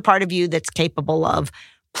 That's the part of you that's capable of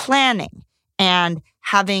planning and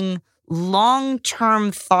having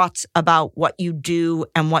long-term thoughts about what you do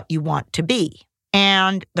and what you want to be.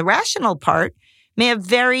 And the rational part may have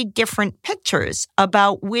very different pictures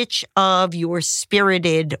about which of your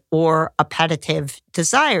spirited or appetitive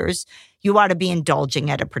desires you ought to be indulging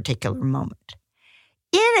at a particular moment.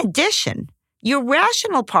 In addition, your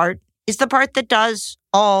rational part is the part that does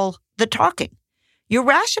all the talking. Your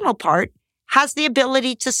rational part has the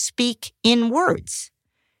ability to speak in words.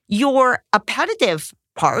 Your appetitive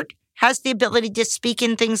part has the ability to speak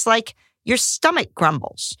in things like your stomach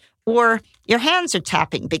grumbles or your hands are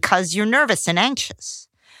tapping because you're nervous and anxious.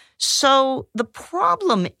 So the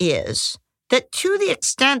problem is that to the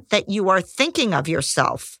extent that you are thinking of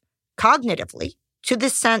yourself cognitively, to the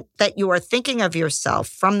extent that you are thinking of yourself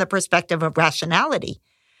from the perspective of rationality,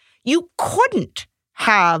 you couldn't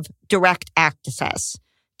have direct access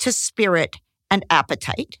to spirit and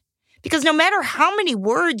appetite, because no matter how many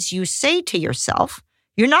words you say to yourself,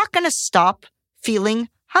 you're not going to stop feeling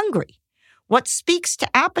hungry. What speaks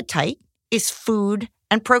to appetite is food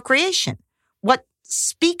and procreation. What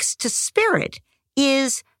speaks to spirit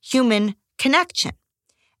is human connection.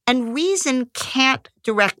 And reason can't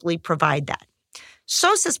directly provide that.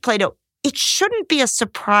 So, says Plato, it shouldn't be a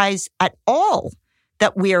surprise at all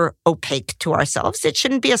that we're opaque to ourselves. It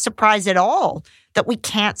shouldn't be a surprise at all that we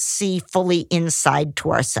can't see fully inside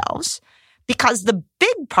to ourselves, because the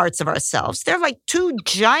big parts of ourselves, they're like two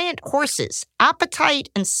giant horses, appetite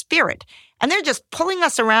and spirit, and they're just pulling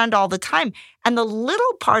us around all the time. And the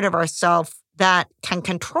little part of ourself that can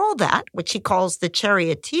control that, which he calls the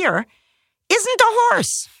charioteer, isn't a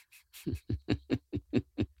horse.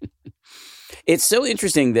 It's so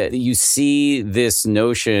interesting that you see this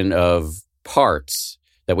notion of parts,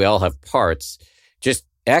 that we all have parts, just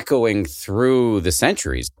echoing through the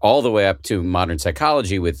centuries, all the way up to modern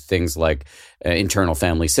psychology with things like internal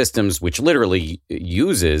family systems, which literally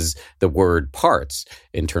uses the word parts.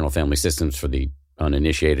 Internal family systems, for the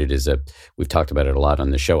uninitiated, we've talked about it a lot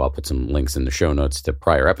on the show. I'll put some links in the show notes to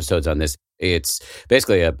prior episodes on this. It's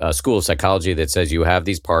basically a school of psychology that says you have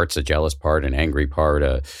these parts, a jealous part, an angry part,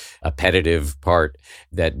 a appetitive part,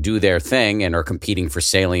 that do their thing and are competing for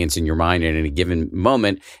salience in your mind at any given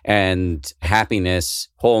moment. And happiness,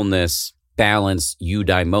 wholeness, balance,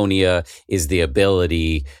 eudaimonia is the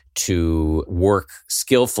ability to work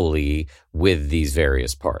skillfully with these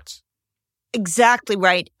various parts. Exactly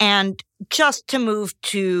right. And just to move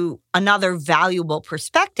to another valuable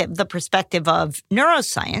perspective, the perspective of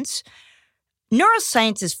neuroscience.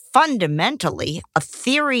 Neuroscience is fundamentally a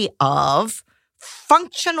theory of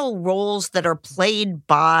functional roles that are played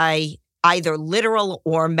by either literal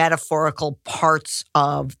or metaphorical parts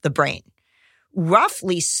of the brain.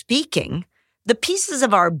 Roughly speaking, the pieces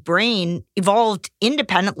of our brain evolved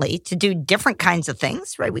independently to do different kinds of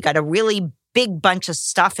things, right? We got a really big bunch of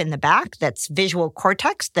stuff in the back that's visual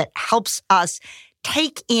cortex that helps us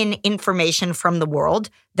take in information from the world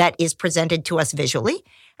that is presented to us visually.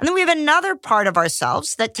 And then we have another part of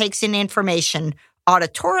ourselves that takes in information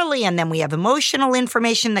auditorily, and then we have emotional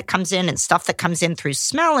information that comes in and stuff that comes in through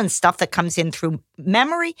smell and stuff that comes in through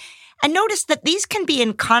memory. And notice that these can be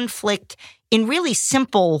in conflict in really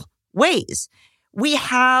simple ways. We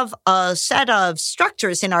have a set of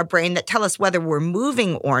structures in our brain that tell us whether we're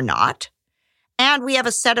moving or not. And we have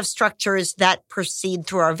a set of structures that proceed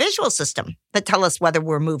through our visual system that tell us whether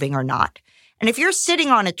we're moving or not. And if you're sitting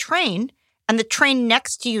on a train and the train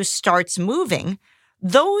next to you starts moving,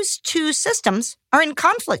 those two systems are in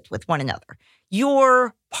conflict with one another.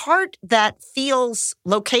 Your part that feels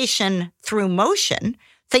location through motion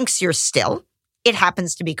thinks you're still. It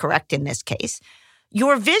happens to be correct in this case.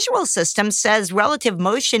 Your visual system says relative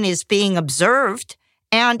motion is being observed,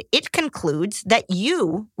 and it concludes that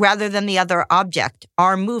you, rather than the other object,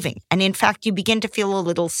 are moving. And in fact, you begin to feel a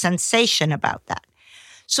little sensation about that.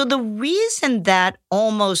 So the reason that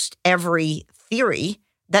almost every theory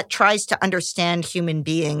that tries to understand human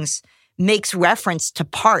beings makes reference to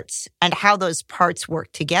parts and how those parts work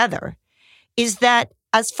together is that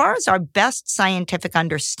as far as our best scientific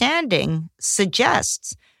understanding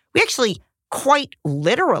suggests, we actually quite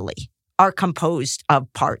literally are composed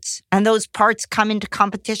of parts. And those parts come into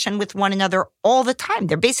competition with one another all the time.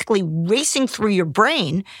 They're basically racing through your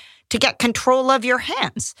brain to get control of your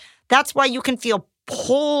hands. That's why you can feel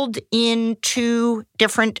pulled in two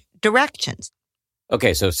different directions.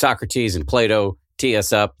 Okay, so Socrates and Plato tee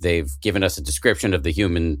us up. They've given us a description of the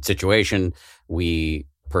human situation. We,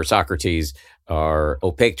 per Socrates, are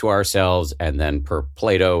opaque to ourselves. And then per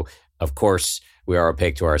Plato, of course, we are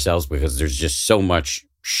opaque to ourselves because there's just so much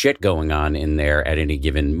shit going on in there at any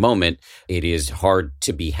given moment. It is hard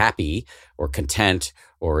to be happy or content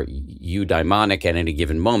or eudaimonic at any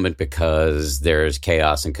given moment because there's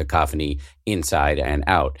chaos and cacophony inside and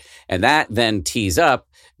out. And that then tees up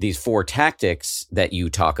these 4 tactics that you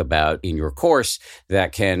talk about in your course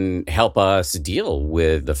that can help us deal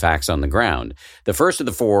with the facts on the ground. The first of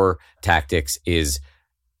the 4 tactics is,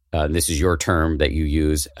 this is your term that you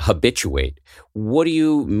use, habituate. What do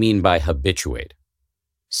you mean by habituate?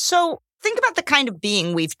 So think about the kind of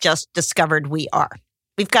being we've just discovered we are.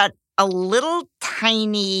 We've got a little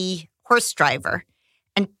tiny horse driver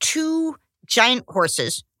and 2 giant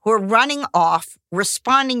horses who are running off,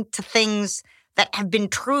 responding to things that have been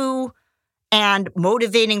true and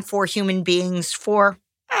motivating for human beings for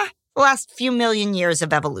the last few million years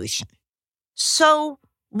of evolution. So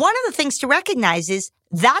one of the things to recognize is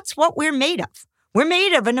that's what we're made of. We're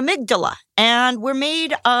made of an amygdala, and we're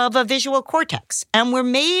made of a visual cortex, and we're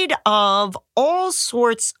made of all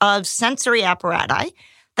sorts of sensory apparatus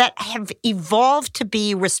that have evolved to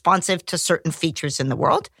be responsive to certain features in the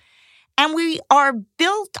world. And we are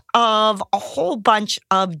built of a whole bunch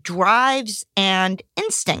of drives and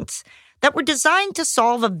instincts that were designed to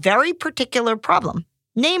solve a very particular problem,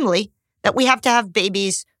 namely that we have to have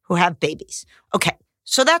babies who have babies. Okay,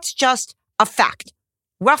 so that's just a fact.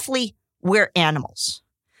 Roughly, we're animals.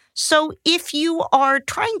 So if you are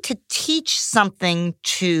trying to teach something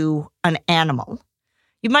to an animal,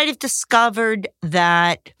 you might have discovered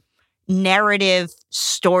that narrative,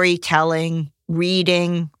 storytelling,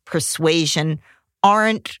 reading, persuasion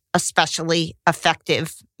aren't especially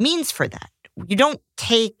effective means for that. You don't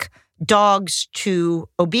take dogs to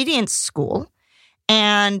obedience school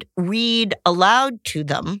and read aloud to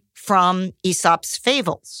them from Aesop's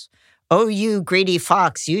fables. Oh, you greedy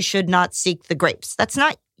fox, you should not seek the grapes. That's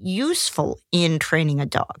not useful in training a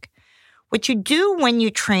dog. What you do when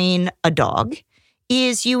you train a dog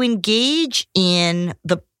is you engage in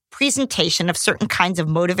the presentation of certain kinds of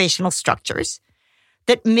motivational structures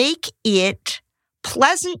that make it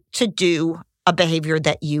pleasant to do a behavior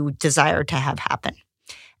that you desire to have happen,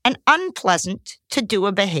 and unpleasant to do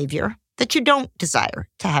a behavior that you don't desire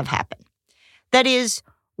to have happen. That is,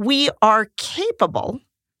 we are capable,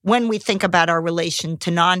 when we think about our relation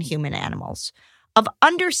to non-human animals, of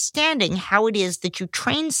understanding how it is that you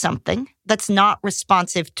train something that's not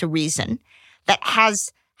responsive to reason, that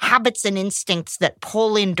has habits and instincts that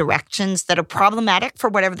pull in directions that are problematic for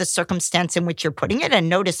whatever the circumstance in which you're putting it. And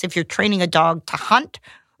notice if you're training a dog to hunt,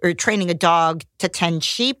 or you're training a dog to tend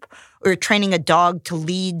sheep, or you're training a dog to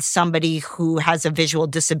lead somebody who has a visual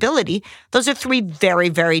disability, those are 3 very,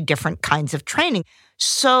 very different kinds of training.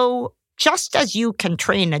 So just as you can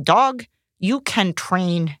train a dog, you can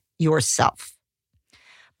train yourself.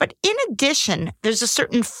 But in addition, there's a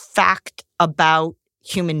certain fact about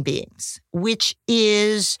human beings, which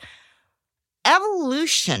is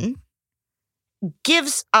evolution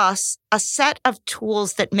gives us a set of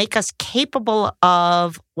tools that make us capable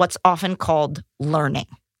of what's often called learning.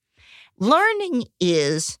 Learning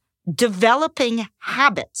is developing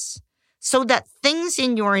habits so that things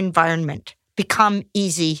in your environment become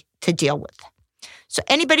easy to deal with. So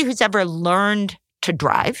anybody who's ever learned to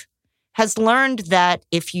drive has learned that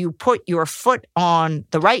if you put your foot on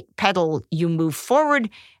the right pedal, you move forward,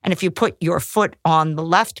 and if you put your foot on the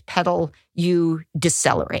left pedal, you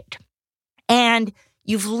decelerate. And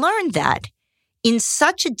you've learned that in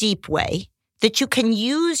such a deep way that you can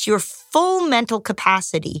use your full mental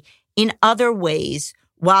capacity in other ways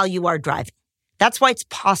while you are driving. That's why it's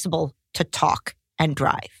possible to talk and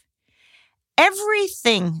drive.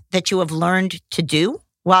 Everything that you have learned to do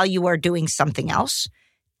while you are doing something else,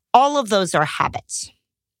 all of those are habits.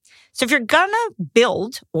 So if you're going to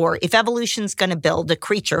build, or if evolution's going to build a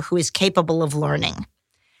creature who is capable of learning,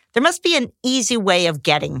 there must be an easy way of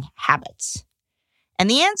getting habits. And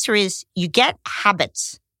the answer is you get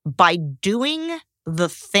habits by doing the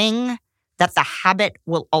thing that the habit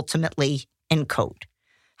will ultimately encode.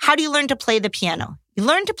 How do you learn to play the piano? You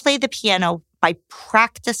learn to play the piano by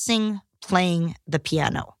practicing playing the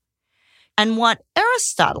piano. And what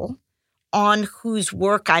Aristotle, on whose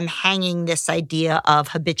work I'm hanging this idea of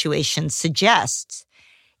habituation, suggests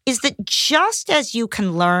is that just as you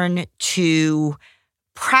can learn to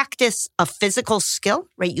practice a physical skill,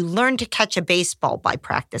 right? You learn to catch a baseball by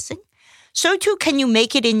practicing. So too can you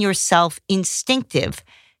make it in yourself instinctive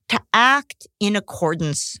to act in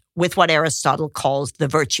accordance with what Aristotle calls the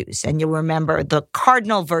virtues. And you'll remember the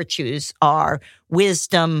cardinal virtues are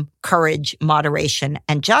wisdom, courage, moderation,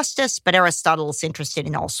 and justice. But Aristotle is interested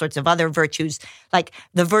in all sorts of other virtues, like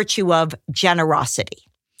the virtue of generosity.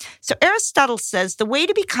 So Aristotle says the way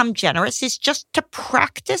to become generous is just to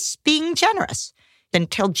practice being generous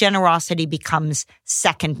until generosity becomes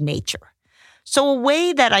second nature. So a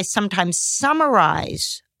way that I sometimes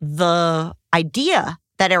summarize the idea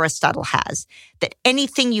that Aristotle has, that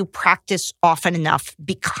anything you practice often enough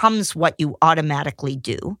becomes what you automatically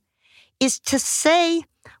do, is to say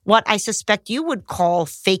what I suspect you would call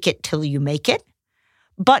fake it till you make it,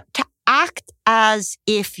 but to act as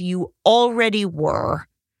if you already were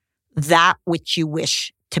that which you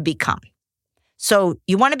wish to become. So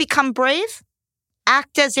you want to become brave?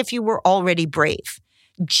 Act as if you were already brave.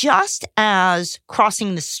 Just as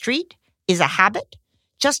crossing the street is a habit,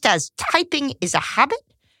 just as typing is a habit,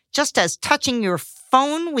 just as touching your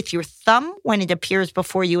phone with your thumb when it appears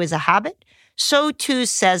before you is a habit, so too,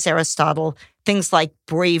 says Aristotle, things like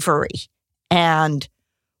bravery and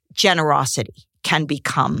generosity can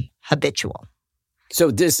become habitual.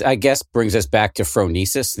 So this, I guess, brings us back to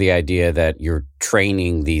phronesis, the idea that you're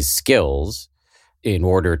training these skills in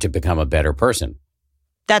order to become a better person.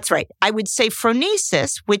 That's right. I would say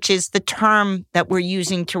phronesis, which is the term that we're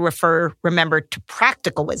using to refer, remember, to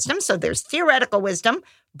practical wisdom. So there's theoretical wisdom,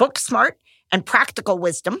 book smart, and practical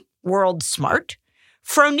wisdom, world smart.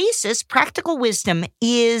 Phronesis, practical wisdom,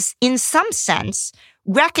 is in some sense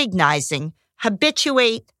recognizing,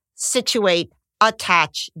 habituate, situate,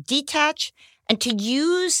 attach, detach, and to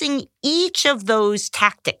using each of those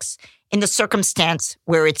tactics in the circumstance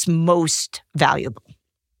where it's most valuable.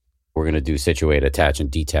 We're going to do situate, attach, and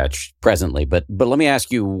detach presently. But let me ask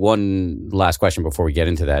you one last question before we get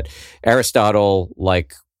into that. Aristotle,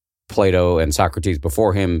 like Plato and Socrates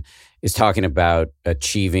before him, is talking about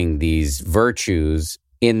achieving these virtues.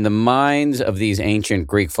 In the minds of these ancient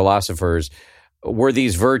Greek philosophers, were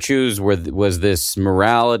these virtues, was this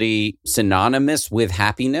morality synonymous with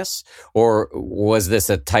happiness? Or was this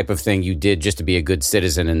a type of thing you did just to be a good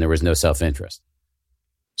citizen and there was no self-interest?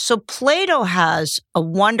 So Plato has a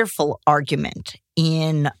wonderful argument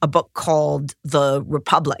in a book called The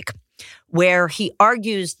Republic, where he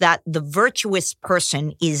argues that the virtuous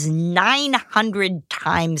person is 900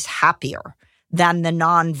 times happier than the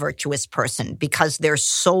non-virtuous person because their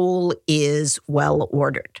soul is well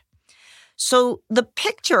ordered. So the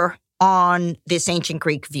picture on this ancient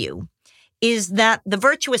Greek view is that the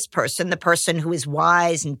virtuous person, the person who is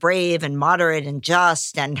wise and brave and moderate and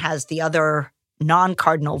just and has the other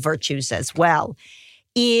non-cardinal virtues as well,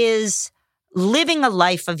 is living a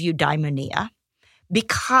life of eudaimonia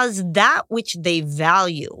because that which they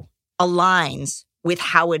value aligns with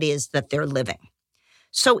how it is that they're living.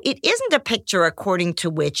 So it isn't a picture according to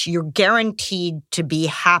which you're guaranteed to be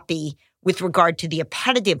happy with regard to the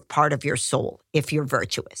appetitive part of your soul if you're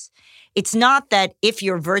virtuous. It's not that if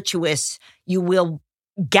you're virtuous, you will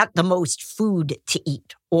get the most food to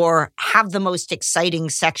eat or have the most exciting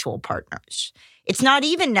sexual partners. It's not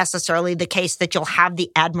even necessarily the case that you'll have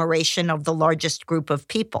the admiration of the largest group of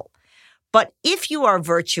people. But if you are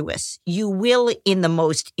virtuous, you will, in the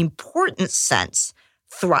most important sense,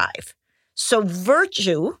 thrive. So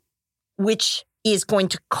virtue, which is going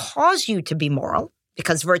to cause you to be moral,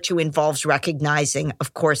 because virtue involves recognizing,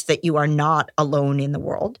 of course, that you are not alone in the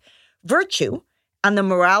world. Virtue and the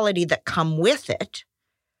morality that come with it,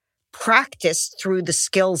 practiced through the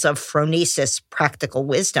skills of phronesis, practical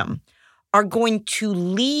wisdom, are going to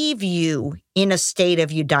leave you in a state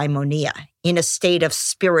of eudaimonia, in a state of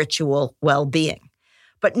spiritual well-being.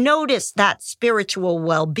 But notice that spiritual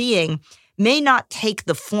well-being may not take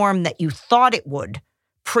the form that you thought it would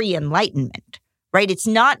pre-enlightenment, right? It's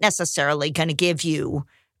not necessarily going to give you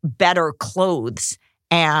better clothes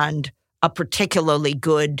and a particularly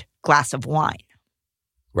good glass of wine.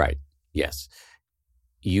 Right. Yes.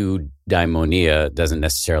 Eudaimonia doesn't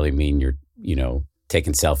necessarily mean you're,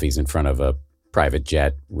 taking selfies in front of a private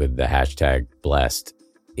jet with the hashtag blessed.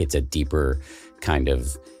 It's a deeper kind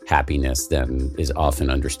of happiness than is often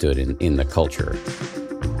understood in the culture.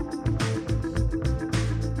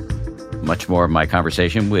 Much more of my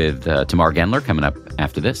conversation with Tamar Gendler coming up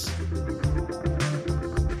after this.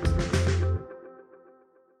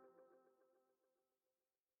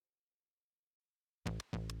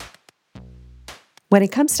 When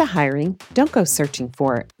it comes to hiring, don't go searching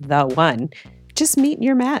for the one. Just meet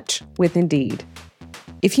your match with Indeed.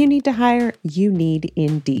 If you need to hire, you need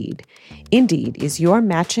Indeed. Indeed is your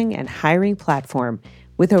matching and hiring platform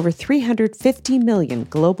with over 350 million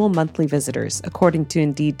global monthly visitors, according to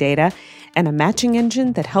Indeed data, and a matching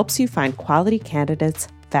engine that helps you find quality candidates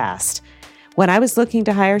fast. When I was looking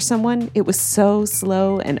to hire someone, it was so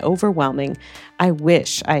slow and overwhelming. I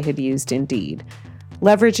wish I had used Indeed.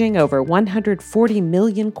 Leveraging over 140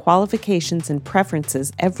 million qualifications and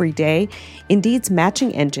preferences every day, Indeed's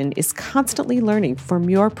matching engine is constantly learning from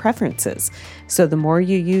your preferences. So the more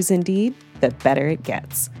you use Indeed, the better it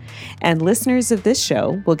gets. And listeners of this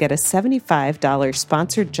show will get a $75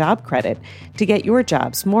 sponsored job credit to get your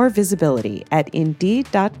jobs more visibility at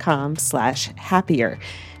Indeed.com/happier.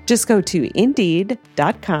 Just go to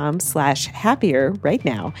Indeed.com/happier right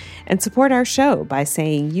now and support our show by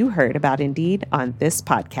saying you heard about Indeed on this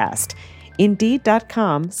podcast.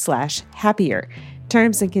 Indeed.com/happier.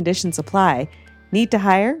 Terms and conditions apply. Need to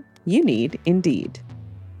hire? You need Indeed.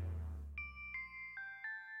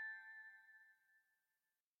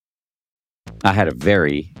 I had a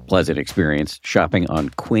very pleasant experience shopping on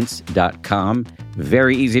Quince.com.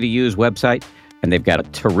 Very easy to use website, and they've got a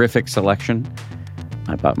terrific selection.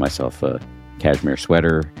 I bought myself a cashmere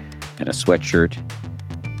sweater and a sweatshirt.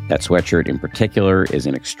 That sweatshirt in particular is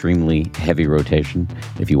in extremely heavy rotation.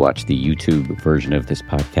 If you watch the YouTube version of this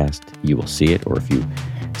podcast, you will see it. Or if you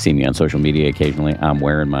see me on social media occasionally, I'm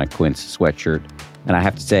wearing my Quince sweatshirt. And I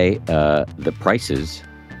have to say, the prices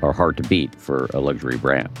are hard to beat for a luxury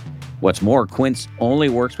brand. What's more, Quince only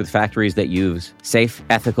works with factories that use safe,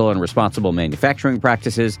 ethical, and responsible manufacturing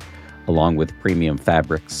practices, along with premium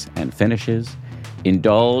fabrics and finishes.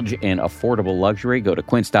 Indulge in affordable luxury. Go to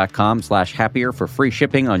quince.com/happier for free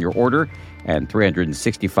shipping on your order and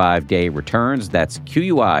 365-day returns. That's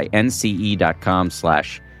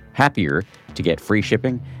QUINCE.com/happier to get free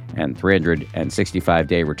shipping and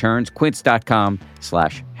 365-day returns.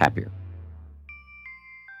 Quince.com/happier.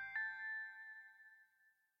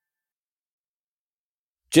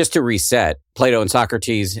 Just to reset, Plato and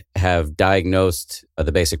Socrates have diagnosed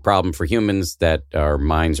the basic problem for humans, that our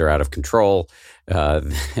minds are out of control,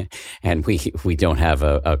 and we don't have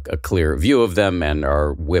a clear view of them and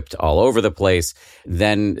are whipped all over the place.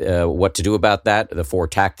 Then what to do about that? The 4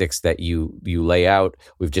 tactics that you lay out.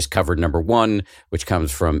 We've just covered number 1, which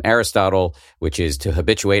comes from Aristotle, which is to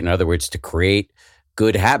habituate, in other words, to create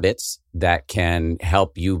good habits that can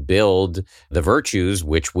help you build the virtues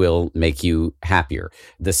which will make you happier.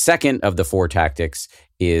 The second of the 4 tactics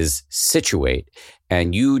is situate.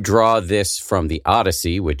 And you draw this from the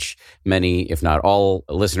Odyssey, which many, if not all,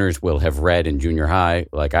 listeners will have read in junior high,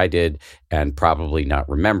 like I did, and probably not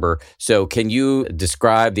remember. So can you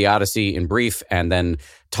describe the Odyssey in brief and then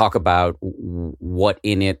talk about what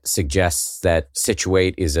in it suggests that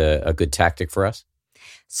situate is a good tactic for us?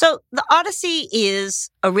 So the Odyssey is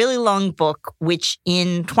a really long book, which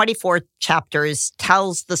in 24 chapters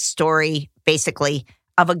tells the story, basically,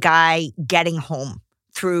 of a guy getting home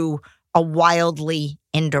through a wildly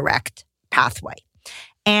indirect pathway.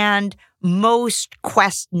 And most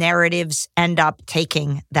quest narratives end up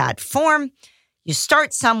taking that form. You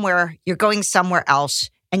start somewhere, you're going somewhere else,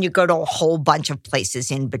 and you go to a whole bunch of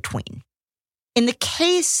places in between. In the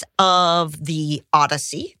case of the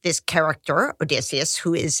Odyssey, this character, Odysseus,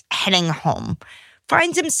 who is heading home,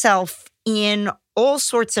 finds himself in all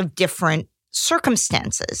sorts of different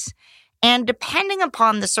circumstances. And depending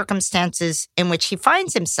upon the circumstances in which he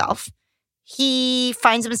finds himself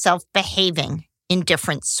behaving in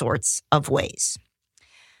different sorts of ways.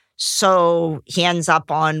 So he ends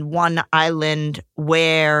up on one island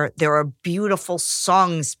where there are beautiful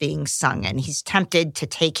songs being sung, and he's tempted to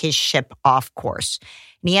take his ship off course.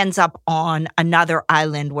 And he ends up on another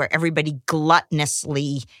island where everybody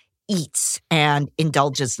gluttonously eats and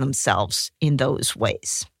indulges themselves in those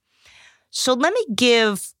ways. So let me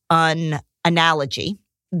give an analogy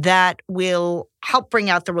that will help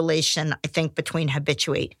bring out the relation, I think, between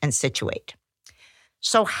habituate and situate.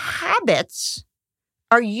 So habits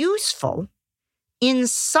are useful in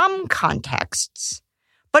some contexts,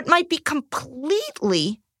 but might be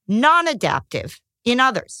completely non-adaptive in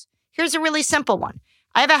others. Here's a really simple one.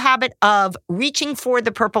 I have a habit of reaching for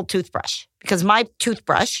the purple toothbrush because my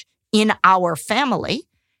toothbrush in our family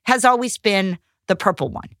has always been the purple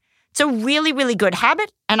one. It's a really, really good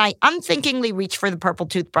habit, and I unthinkingly reach for the purple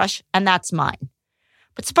toothbrush, and that's mine.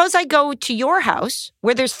 But suppose I go to your house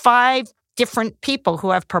where there's 5 different people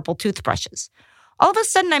who have purple toothbrushes. All of a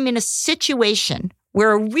sudden, I'm in a situation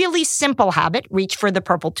where a really simple habit, reach for the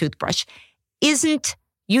purple toothbrush, isn't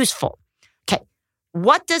useful. Okay,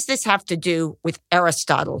 what does this have to do with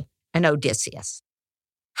Aristotle and Odysseus?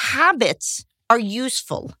 Habits are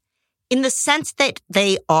useful in the sense that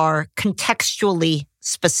they are contextually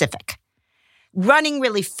specific. Running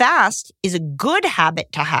really fast is a good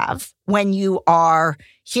habit to have when you are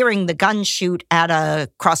hearing the gun shoot at a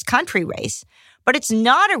cross-country race, but it's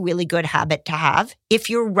not a really good habit to have if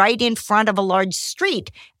you're right in front of a large street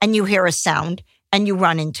and you hear a sound and you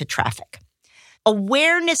run into traffic.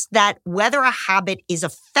 Awareness that whether a habit is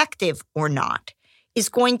effective or not is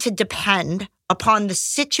going to depend upon the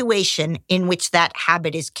situation in which that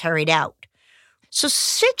habit is carried out. So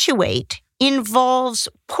situate involves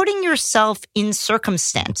putting yourself in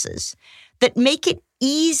circumstances that make it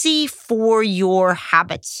easy for your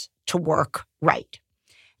habits to work right.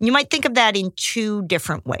 You might think of that in 2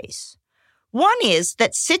 different ways. One is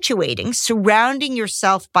that situating, surrounding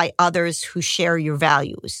yourself by others who share your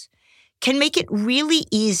values, can make it really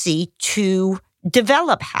easy to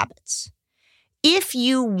develop habits. If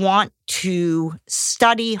you want to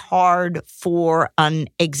study hard for an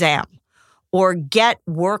exam or get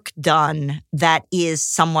work done that is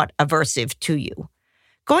somewhat aversive to you,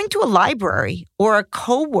 going to a library or a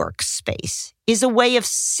co-work space is a way of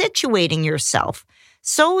situating yourself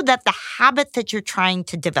so that the habit that you're trying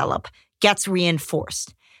to develop gets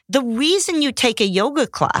reinforced. The reason you take a yoga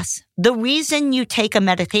class, the reason you take a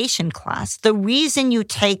meditation class, the reason you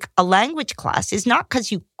take a language class is not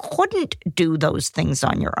because you couldn't do those things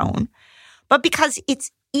on your own, but because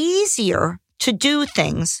it's easier to do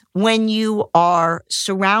things when you are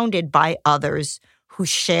surrounded by others who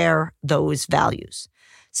share those values.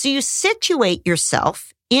 So you situate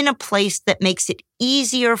yourself in a place that makes it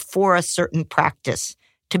easier for a certain practice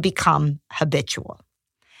to become habitual.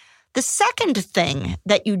 The second thing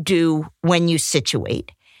that you do when you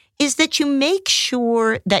situate is that you make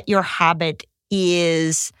sure that your habit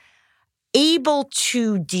is able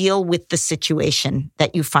to deal with the situation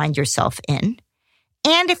that you find yourself in.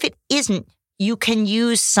 And if it isn't, you can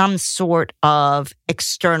use some sort of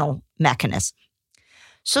external mechanism.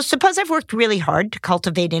 So suppose I've worked really hard to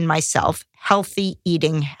cultivate in myself healthy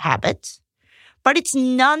eating habits, but it's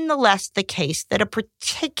nonetheless the case that a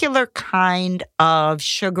particular kind of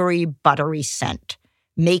sugary, buttery scent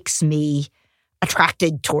makes me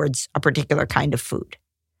attracted towards a particular kind of food.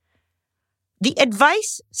 The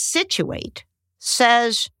advice situate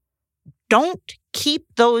says, don't keep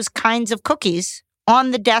those kinds of cookies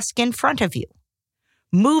on the desk in front of you.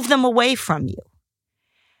 Move them away from you.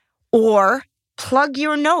 Or plug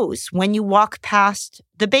your nose when you walk past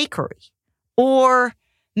the bakery. Or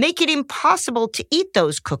make it impossible to eat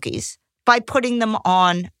those cookies by putting them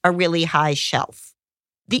on a really high shelf.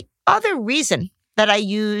 The other reason that I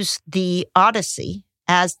use the Odyssey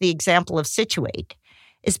as the example of situate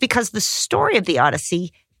is because the story of the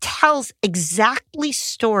Odyssey tells exactly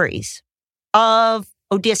stories of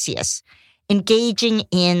Odysseus engaging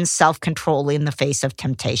in self-control in the face of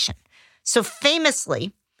temptation. So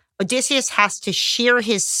famously, Odysseus has to sheer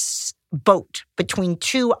his boat between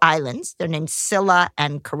 2 islands. They're named Scylla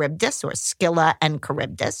and Charybdis, or Scylla and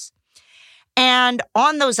Charybdis. And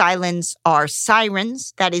on those islands are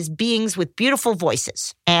sirens, that is, beings with beautiful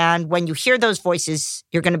voices. And when you hear those voices,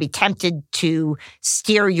 you're going to be tempted to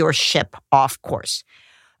steer your ship off course.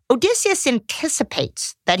 Odysseus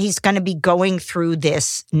anticipates that he's going to be going through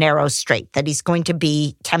this narrow strait, that he's going to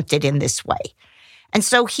be tempted in this way. And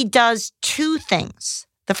so he does 2 things.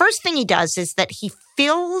 The first thing he does is that he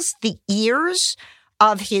fills the ears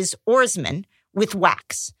of his oarsmen with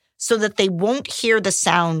wax so that they won't hear the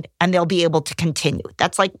sound and they'll be able to continue.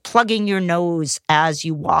 That's like plugging your nose as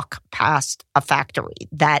you walk past a factory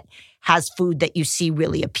that has food that you see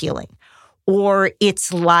really appealing. Or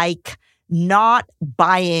it's like not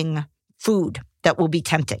buying food that will be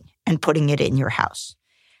tempting and putting it in your house.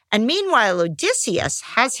 And meanwhile, Odysseus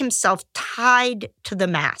has himself tied to the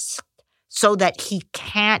mast so that he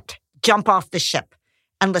can't jump off the ship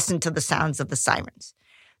and listen to the sounds of the sirens.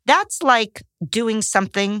 That's like doing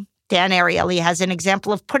something. Dan Ariely has an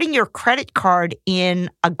example of putting your credit card in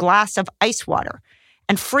a glass of ice water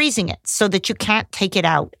and freezing it so that you can't take it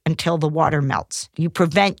out until the water melts. You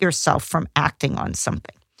prevent yourself from acting on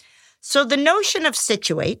something. So the notion of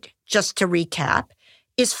situate, just to recap,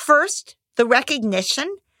 is first the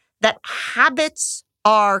recognition that habits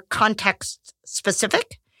are context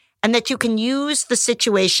specific and that you can use the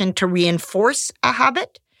situation to reinforce a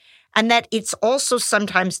habit, and that it's also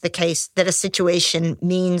sometimes the case that a situation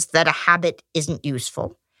means that a habit isn't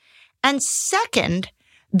useful. And second,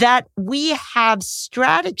 that we have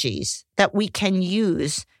strategies that we can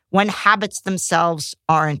use when habits themselves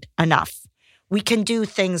aren't enough. We can do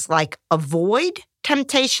things like avoid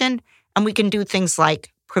temptation, and we can do things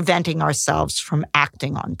like preventing ourselves from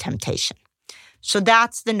acting on temptation. So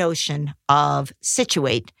that's the notion of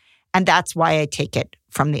situate, and that's why I take it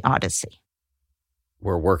from the Odyssey.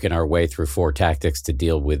 We're working our way through 4 tactics to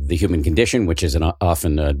deal with the human condition, which is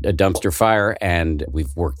often a dumpster fire. And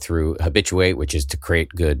we've worked through habituate, which is to create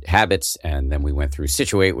good habits. And then we went through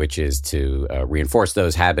situate, which is to reinforce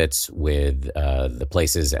those habits with the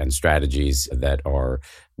places and strategies that are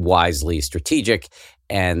wisely strategic.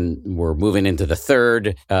 And we're moving into the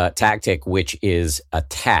 3rd tactic, which is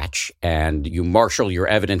attach. And you marshal your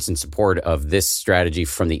evidence in support of this strategy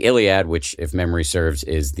from the Iliad, which, if memory serves,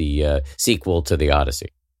 is the sequel to the Odyssey.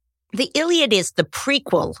 The Iliad is the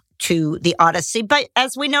prequel to the Odyssey, but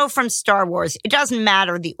as we know from Star Wars, it doesn't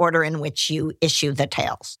matter the order in which you issue the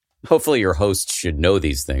tales. Hopefully your host should know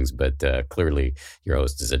these things, but clearly your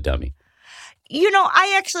host is a dummy. You know,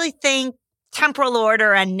 I actually think temporal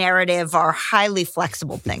order and narrative are highly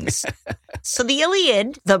flexible things. So the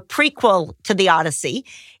Iliad, the prequel to the Odyssey,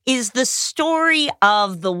 is the story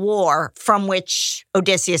of the war from which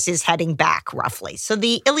Odysseus is heading back, roughly. So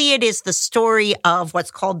the Iliad is the story of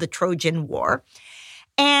what's called the Trojan War.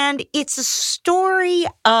 And it's a story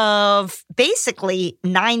of basically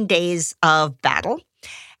 9 days of battle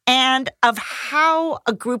and of how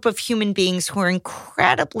a group of human beings who are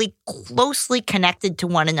incredibly closely connected to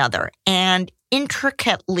one another and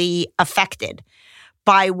intricately affected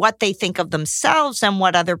by what they think of themselves and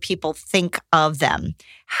what other people think of them,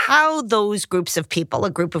 how those groups of people, a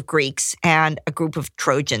group of Greeks and a group of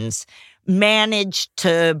Trojans, managed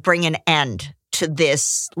to bring an end to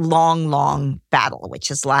this long, long battle, which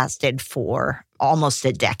has lasted for almost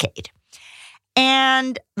a decade.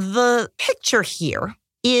 And the picture here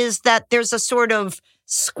is that there's a sort of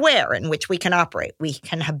square in which we can operate. We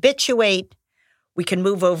can habituate, we can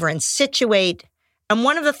move over and situate. And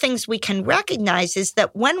one of the things we can recognize is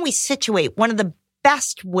that when we situate, one of the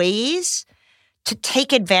best ways to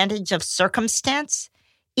take advantage of circumstance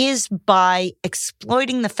is by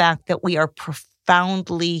exploiting the fact that we are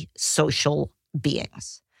profoundly social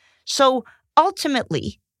beings. So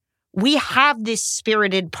ultimately, we have this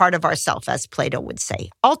spirited part of ourselves, as Plato would say.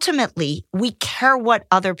 Ultimately, we care what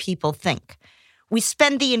other people think. We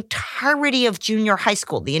spend the entirety of junior high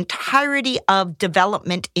school, the entirety of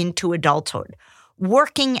development into adulthood,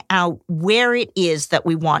 working out where it is that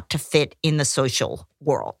we want to fit in the social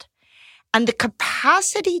world. And the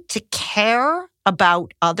capacity to care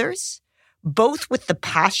about others, both with the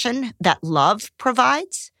passion that love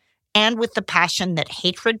provides and with the passion that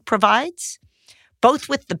hatred provides, both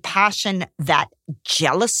with the passion that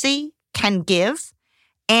jealousy can give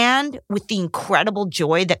and with the incredible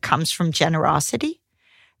joy that comes from generosity.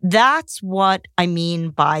 That's what I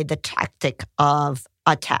mean by the tactic of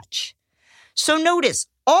attach. So notice,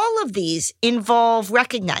 all of these involve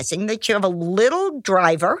recognizing that you have a little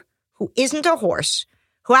driver who isn't a horse,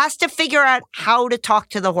 who has to figure out how to talk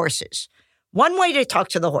to the horses. One way to talk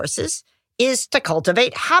to the horses is to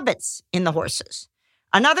cultivate habits in the horses.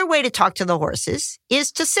 Another way to talk to the horses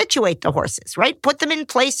is to situate the horses, right? Put them in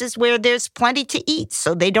places where there's plenty to eat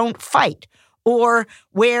so they don't fight, or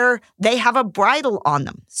where they have a bridle on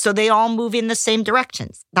them so they all move in the same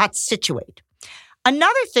directions. That's situate.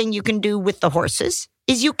 Another thing you can do with the horses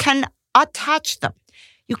is you can attach them.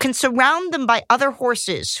 You can surround them by other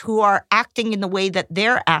horses who are acting in the way that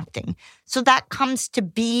they're acting. So that comes to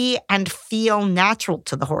be and feel natural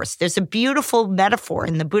to the horse. There's a beautiful metaphor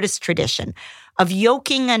in the Buddhist tradition of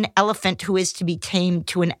yoking an elephant who is to be tamed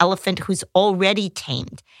to an elephant who's already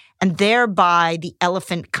tamed. And thereby the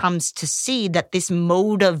elephant comes to see that this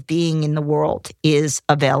mode of being in the world is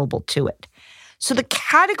available to it. So the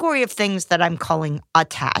category of things that I'm calling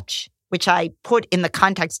attach, which I put in the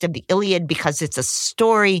context of the Iliad because it's a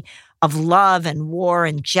story of love and war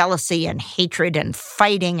and jealousy and hatred and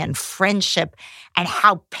fighting and friendship and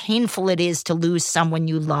how painful it is to lose someone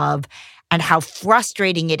you love and how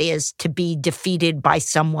frustrating it is to be defeated by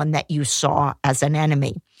someone that you saw as an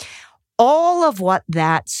enemy. All of what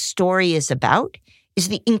that story is about is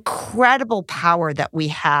the incredible power that we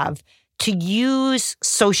have to use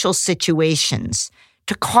social situations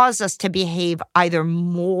to cause us to behave either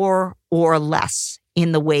more or less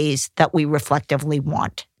in the ways that we reflectively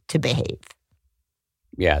want to behave.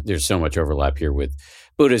 Yeah, there's so much overlap here with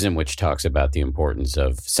Buddhism, which talks about the importance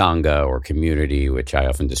of Sangha or community, which I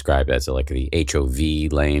often describe as like the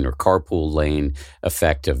HOV lane or carpool lane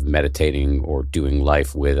effect of meditating or doing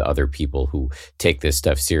life with other people who take this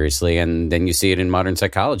stuff seriously. And then you see it in modern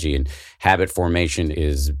psychology, and habit formation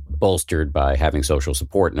is bolstered by having social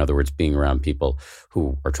support. In other words, being around people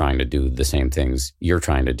who are trying to do the same things you're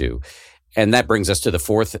trying to do. And that brings us to the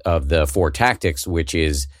fourth of the four tactics, which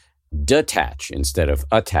is detach instead of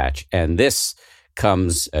attach. And this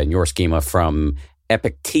comes in your schema from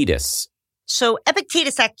Epictetus. So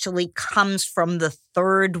Epictetus actually comes from the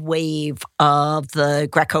third wave of the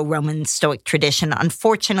Greco-Roman Stoic tradition.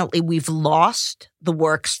 Unfortunately, we've lost the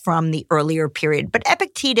works from the earlier period. But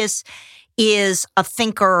Epictetus is a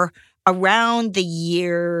thinker around the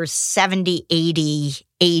year 70, 80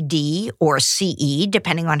 AD or CE,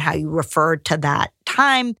 depending on how you refer to that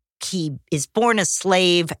time. He is born a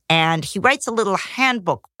slave, and he writes a little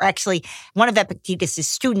handbook. Actually, one of Epictetus'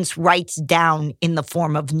 students writes down in the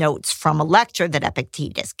form of notes from a lecture that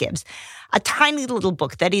Epictetus gives, a tiny little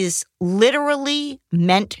book that is literally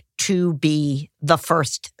meant to be the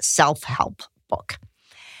first self-help book.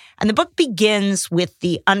 And the book begins with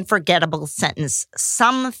the unforgettable sentence,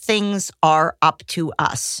 "Some things are up to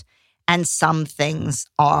us, and some things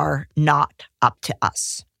are not up to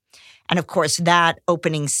us." And of course, that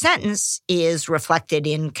opening sentence is reflected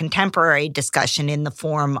in contemporary discussion in the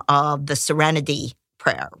form of the serenity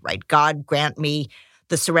prayer, right? God grant me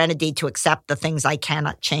the serenity to accept the things I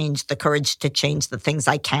cannot change, the courage to change the things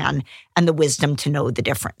I can, and the wisdom to know the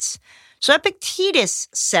difference. So Epictetus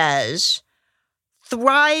says,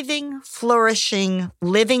 thriving, flourishing,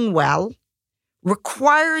 living well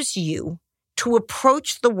requires you to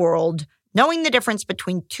approach the world knowing the difference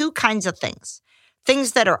between two kinds of things.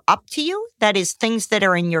 Things that are up to you, that is, things that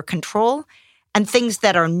are in your control, and things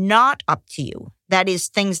that are not up to you, that is,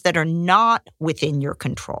 things that are not within your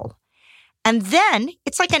control. And then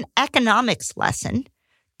it's like an economics lesson.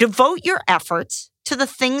 Devote your efforts to the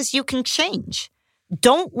things you can change.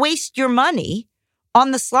 Don't waste your money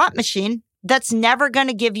on the slot machine that's never going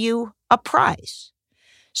to give you a prize.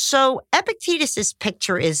 So Epictetus's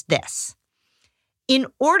picture is this. In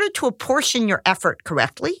order to apportion your effort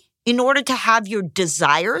correctly, in order to have your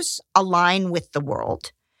desires align with the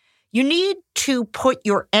world, you need to put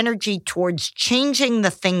your energy towards changing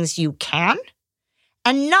the things you can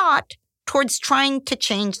and not towards trying to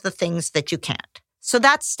change the things that you can't. So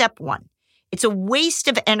that's step one. It's a waste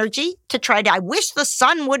of energy to I wish the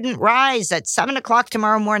sun wouldn't rise at 7 o'clock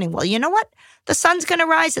tomorrow morning. Well, you know what? The sun's going to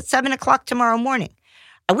rise at 7 o'clock tomorrow morning.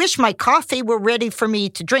 I wish my coffee were ready for me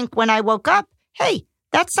to drink when I woke up. Hey,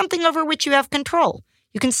 that's something over which you have control.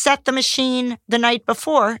 You can set the machine the night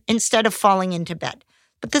before instead of falling into bed.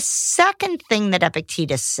 But the second thing that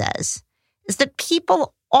Epictetus says is that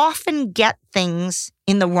people often get things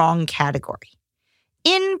in the wrong category.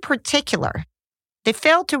 In particular, they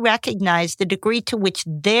fail to recognize the degree to which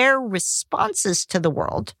their responses to the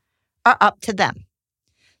world are up to them.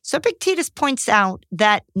 So Epictetus points out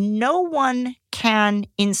that no one can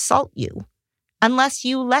insult you unless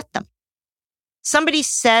you let them. Somebody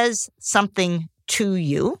says something to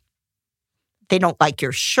you, they don't like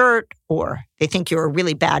your shirt, or they think you're a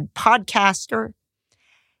really bad podcaster.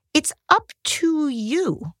 It's up to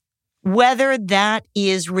you whether that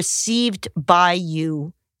is received by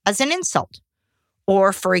you as an insult,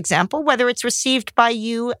 or, for example, whether it's received by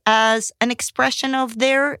you as an expression of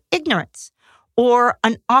their ignorance or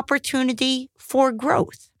an opportunity for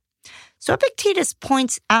growth. So Epictetus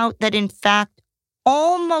points out that, in fact,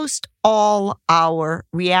 almost all our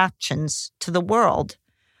reactions to the world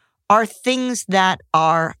are things that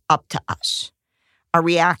are up to us. our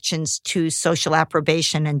reactions to social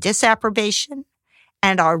approbation and disapprobation,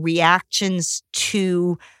 and our reactions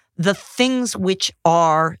to the things which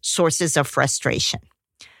are sources of frustration.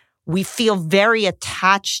 We feel very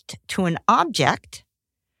attached to an object.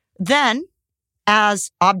 Then,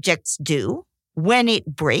 as objects do, when it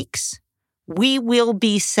breaks, we will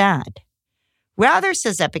be sad. Rather,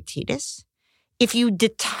 says Epictetus, if you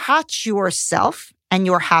detach yourself and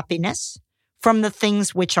your happiness from the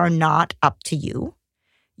things which are not up to you,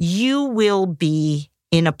 you will be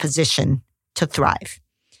in a position to thrive.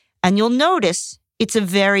 And you'll notice it's a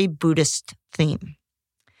very Buddhist theme.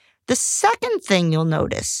 The second thing you'll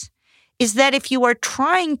notice is that if you are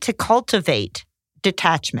trying to cultivate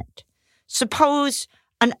detachment, suppose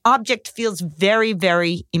an object feels very,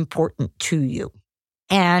 very important to you,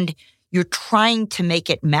 and you're trying to make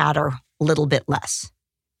it matter a little bit less.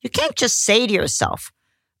 You can't just say to yourself,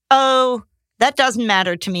 oh, that doesn't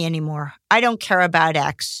matter to me anymore. I don't care about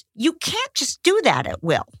X. You can't just do that at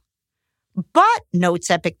will. But,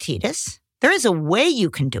 notes Epictetus, there is a way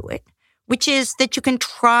you can do it, which is that you can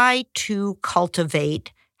try to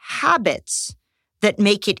cultivate habits that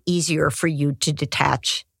make it easier for you to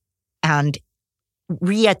detach and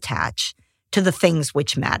reattach to the things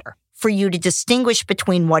which matter, for you to distinguish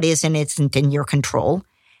between what is and isn't in your control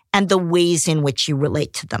and the ways in which you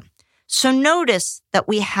relate to them. So notice that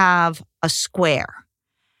we have a square.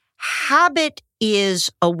 Habit is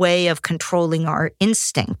a way of controlling our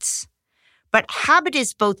instincts, but habit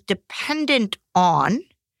is both dependent on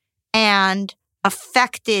and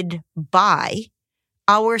affected by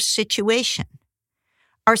our situation.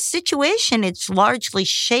 Our situation is largely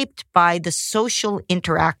shaped by the social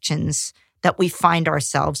interactions that we find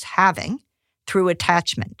ourselves having through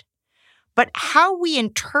attachment. But how we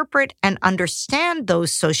interpret and understand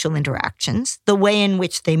those social interactions, the way in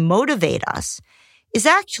which they motivate us, is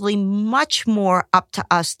actually much more up to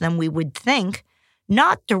us than we would think,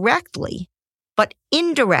 not directly, but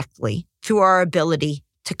indirectly through our ability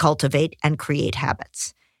to cultivate and create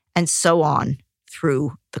habits, and so on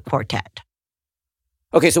through the quartet.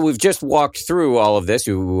 Okay, so we've just walked through all of this.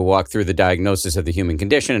 We walked through the diagnosis of the human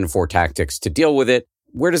condition and 4 tactics to deal with it.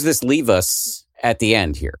 Where does this leave us at the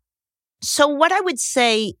end here? So what I would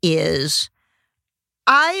say is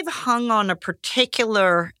I've hung on a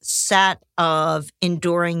particular set of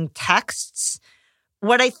enduring texts,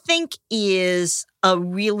 what I think is a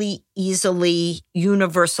really easily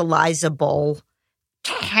universalizable,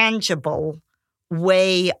 tangible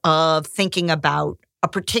way of thinking about a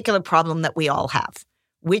particular problem that we all have,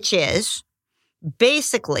 which is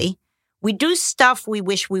basically we do stuff we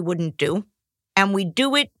wish we wouldn't do, and we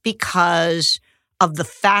do it because of the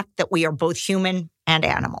fact that we are both human and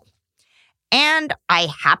animal. And I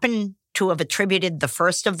happen to have attributed the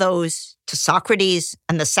first of those to Socrates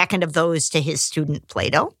and the second of those to his student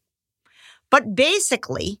Plato. But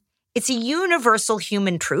basically, it's a universal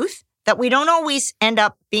human truth that we don't always end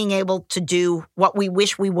up being able to do what we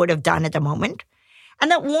wish we would have done at the moment.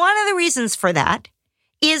 And that one of the reasons for that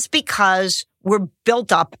is because we're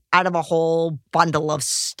built up out of a whole bundle of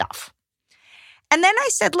stuff. And then I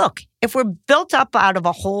said, look, if we're built up out of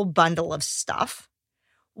a whole bundle of stuff,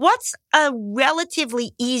 what's a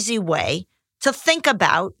relatively easy way to think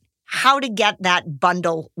about how to get that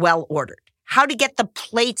bundle well ordered? How to get the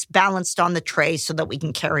plates balanced on the tray so that we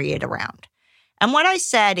can carry it around? And what I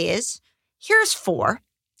said is, here's 4.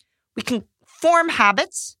 We can form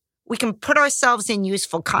habits. We can put ourselves in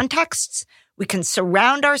useful contexts. We can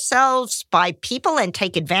surround ourselves by people and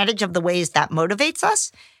take advantage of the ways that motivates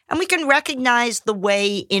us. And we can recognize the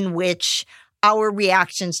way in which our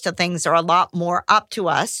reactions to things are a lot more up to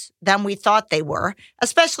us than we thought they were,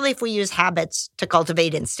 especially if we use habits to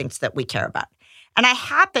cultivate instincts that we care about. And I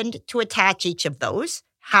happened to attach each of those,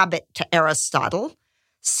 habit to Aristotle,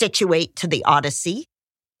 situate to the Odyssey,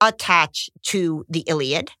 attach to the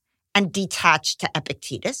Iliad, and detach to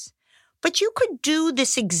Epictetus. But you could do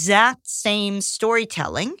this exact same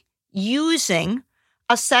storytelling using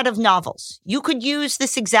a set of novels. You could use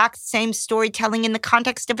this exact same storytelling in the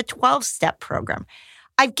context of a 12-step program.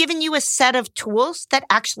 I've given you a set of tools that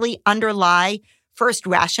actually underlie first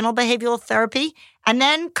rational behavioral therapy and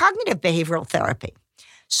then cognitive behavioral therapy.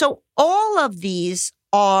 So all of these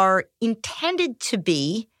are intended to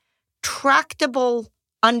be tractable,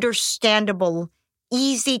 understandable,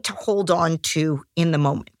 easy to hold on to in the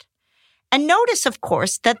moment. And notice, of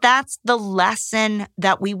course, that that's the lesson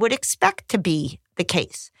that we would expect to be the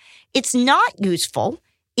case. It's not useful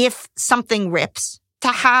if something rips to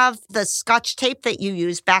have the Scotch tape that you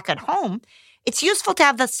use back at home. It's useful to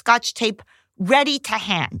have the Scotch tape ready to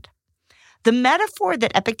hand. The metaphor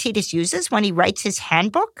that Epictetus uses when he writes his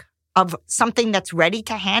handbook of something that's ready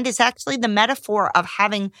to hand is actually the metaphor of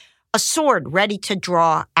having a sword ready to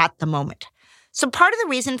draw at the moment. So part of the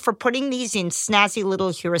reason for putting these in snazzy little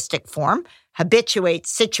heuristic form, habituate,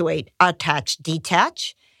 situate, attach,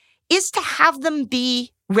 detach, is to have them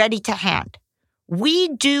be ready to hand. We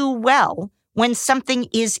do well when something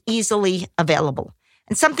is easily available.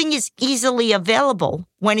 And something is easily available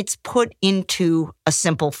when it's put into a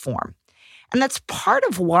simple form. And that's part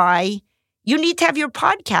of why you need to have your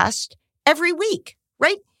podcast every week,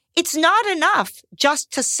 right? It's not enough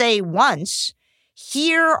just to say once,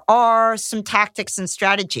 here are some tactics and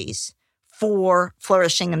strategies for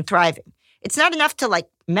flourishing and thriving. It's not enough to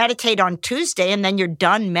meditate on Tuesday and then you're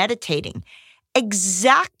done meditating.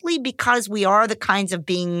 Exactly because we are the kinds of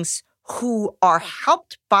beings who are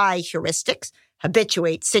helped by heuristics,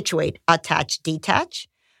 habituate, situate, attach, detach,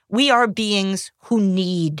 we are beings who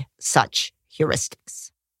need such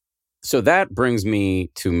heuristics. So that brings me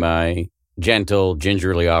to my gentle,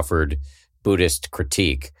 gingerly offered Buddhist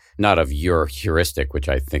critique, not of your heuristic, which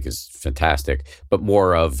I think is fantastic, but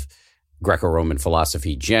more of Greco-Roman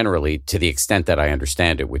philosophy generally, to the extent that I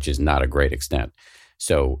understand it, which is not a great extent.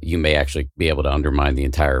 So you may actually be able to undermine the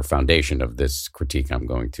entire foundation of this critique I'm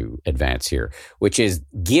going to advance here, which is,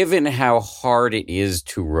 given how hard it is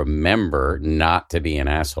to remember not to be an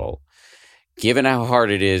asshole, given how hard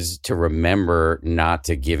it is to remember not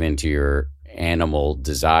to give into your animal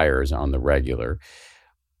desires on the regular,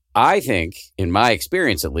 I think, in my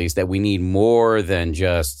experience at least, that we need more than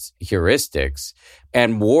just heuristics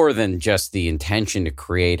and more than just the intention to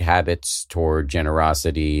create habits toward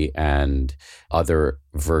generosity and other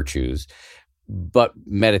virtues, but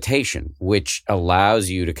meditation, which allows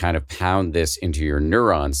you to kind of pound this into your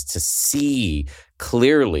neurons to see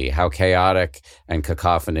clearly how chaotic and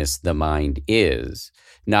cacophonous the mind is,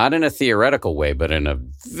 not in a theoretical way, but in a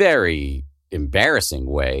very embarrassing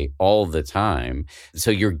way all the time.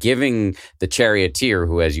 So you're giving the charioteer,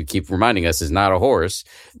 who, as you keep reminding us, is not a horse,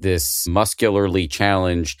 this muscularly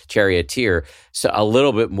challenged charioteer, so a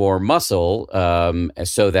little bit more muscle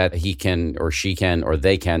so that he can or she can or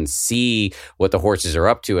they can see what the horses are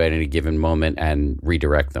up to at any given moment and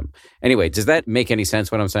redirect them. Anyway, does that make any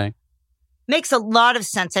sense what I'm saying? Makes a lot of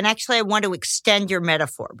sense. And actually, I want to extend your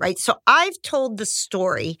metaphor, right? So I've told the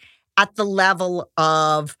story at the level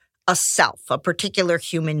of a self, a particular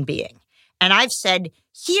human being. And I've said,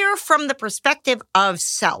 here from the perspective of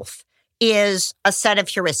self is a set of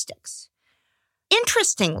heuristics.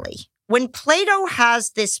 Interestingly, when Plato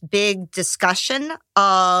has this big discussion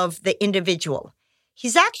of the individual,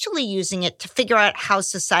 he's actually using it to figure out how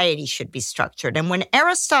society should be structured. And when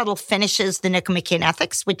Aristotle finishes the Nicomachean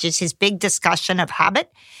Ethics, which is his big discussion of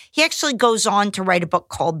habit, he actually goes on to write a book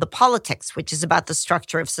called The Politics, which is about the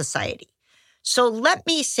structure of society. So let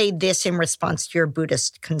me say this in response to your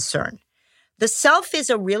Buddhist concern. The self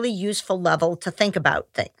is a really useful level to think about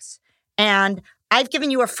things. And I've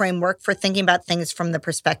given you a framework for thinking about things from the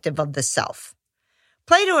perspective of the self.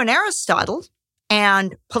 Plato and Aristotle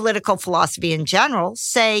and political philosophy in general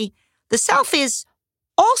say the self is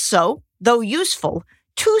also, though useful,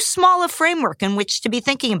 too small a framework in which to be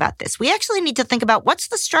thinking about this. We actually need to think about what's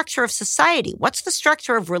the structure of society? What's the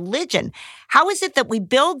structure of religion? How is it that we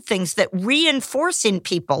build things that reinforce in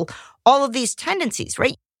people all of these tendencies,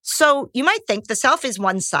 right? So you might think the self is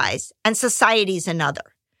one size and society is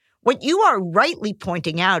another. What you are rightly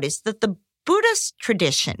pointing out is that the Buddhist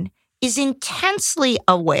tradition is intensely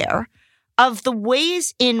aware of the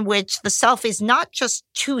ways in which the self is not just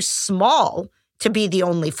too small to be the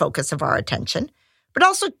only focus of our attention, but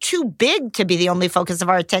also too big to be the only focus of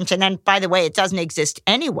our attention. And by the way, it doesn't exist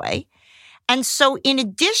anyway. And so in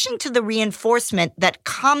addition to the reinforcement that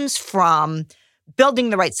comes from building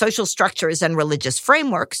the right social structures and religious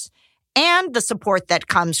frameworks, and the support that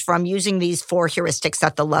comes from using these four heuristics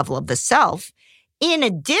at the level of the self, in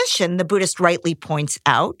addition, the Buddhist rightly points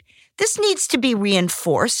out, this needs to be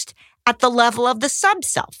reinforced at the level of the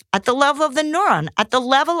sub-self, at the level of the neuron, at the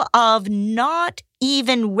level of not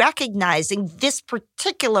even recognizing this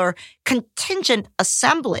particular contingent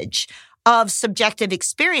assemblage of subjective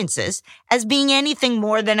experiences as being anything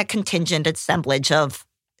more than a contingent assemblage of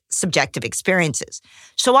subjective experiences.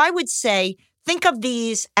 So I would say, think of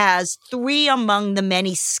these as three among the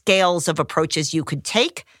many scales of approaches you could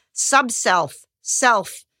take: sub-self,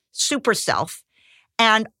 self, super-self.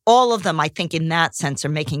 And all of them, I think, in that sense, are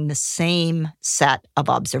making the same set of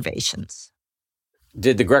observations.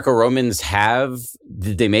 Did the Greco-Romans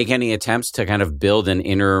did they make any attempts to kind of build an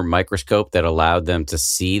inner microscope that allowed them to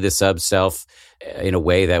see the sub-self in a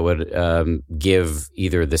way that would give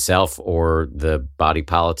either the self or the body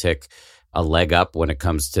politic a leg up when it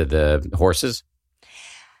comes to the horses?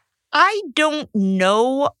 I don't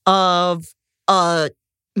know of a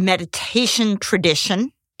meditation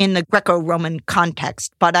tradition in the Greco-Roman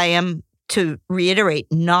context, but I am, to reiterate,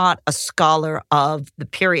 not a scholar of the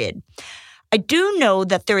period. I do know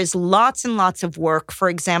that there is lots and lots of work, for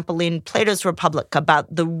example, in Plato's Republic,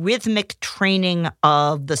 about the rhythmic training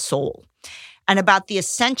of the soul and about the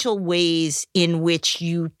essential ways in which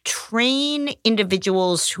you train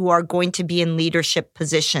individuals who are going to be in leadership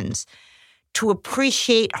positions to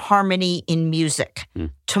appreciate harmony in music,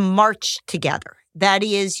 to march together. That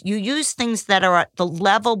is, you use things that are at the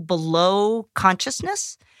level below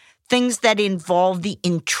consciousness, things that involve the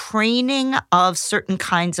entraining of certain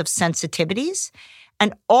kinds of sensitivities,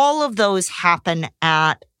 and all of those happen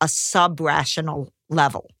at a sub-rational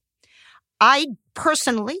level. I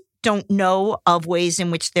personally don't know of ways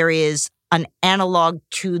in which there is an analog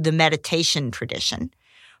to the meditation tradition,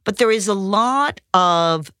 but there is a lot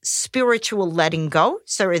of spiritual letting go.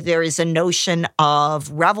 So there is a notion of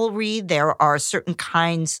revelry. There are certain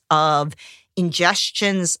kinds of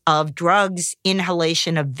ingestions of drugs,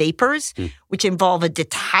 inhalation of vapors, which involve a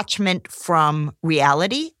detachment from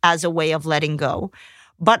reality as a way of letting go.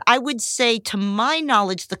 But I would say, to my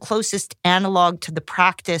knowledge, the closest analog to the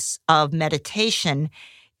practice of meditation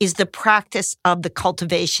is the practice of the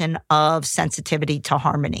cultivation of sensitivity to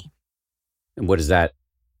harmony. And what does that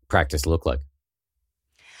practice look like?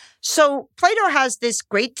 So Plato has this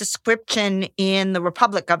great description in the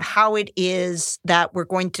Republic of how it is that we're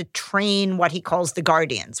going to train what he calls the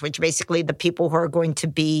guardians, which basically the people who are going to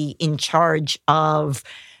be in charge of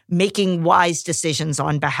making wise decisions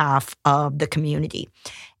on behalf of the community.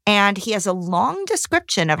 And he has a long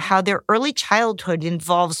description of how their early childhood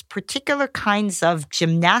involves particular kinds of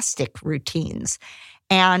gymnastic routines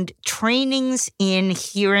and trainings in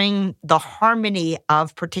hearing the harmony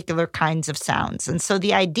of particular kinds of sounds. And so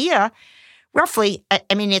the idea, roughly,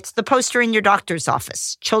 it's the poster in your doctor's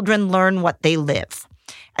office. Children learn what they live.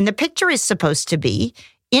 And the picture is supposed to be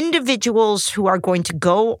individuals who are going to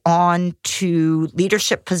go on to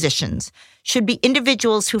leadership positions should be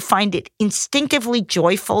individuals who find it instinctively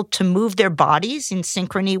joyful to move their bodies in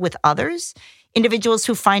synchrony with others, individuals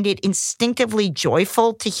who find it instinctively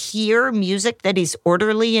joyful to hear music that is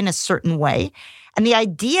orderly in a certain way. And the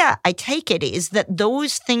idea, I take it, is that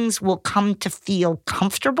those things will come to feel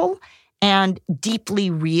comfortable and deeply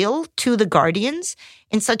real to the guardians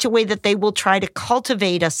in such a way that they will try to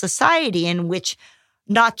cultivate a society in which,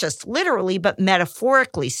 not just literally, but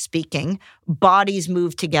metaphorically speaking, bodies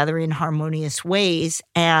move together in harmonious ways,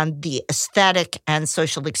 and the aesthetic and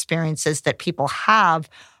social experiences that people have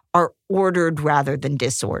are ordered rather than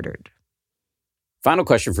disordered. Final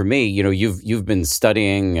question for me. You've been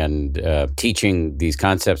studying and teaching these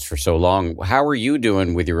concepts for so long. How are you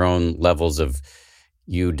doing with your own levels of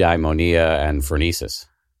eudaimonia and phronesis?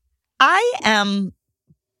 I am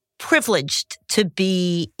privileged to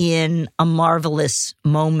be in a marvelous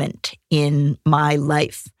moment in my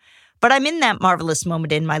life. But I'm in that marvelous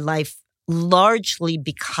moment in my life largely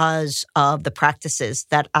because of the practices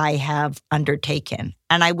that I have undertaken.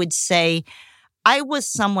 And I would say I was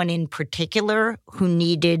someone in particular who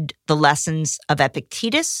needed the lessons of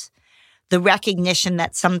Epictetus, the recognition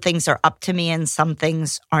that some things are up to me and some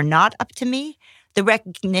things are not up to me, the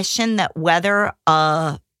recognition that whether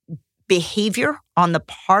a behavior on the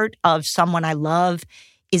part of someone I love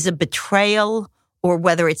is a betrayal or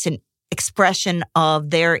whether it's an expression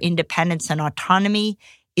of their independence and autonomy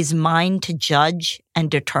is mine to judge and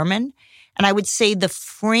determine. And I would say the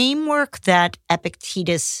framework that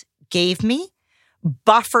Epictetus gave me,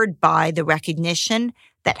 buffered by the recognition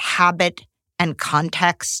that habit and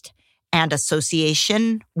context and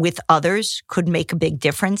association with others could make a big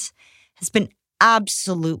difference, has been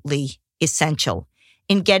absolutely essential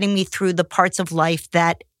in getting me through the parts of life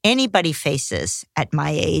that anybody faces at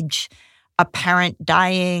my age: a parent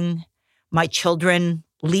dying, my children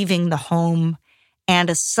leaving the home, and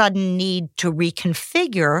a sudden need to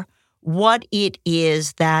reconfigure what it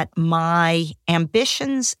is that my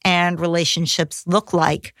ambitions and relationships look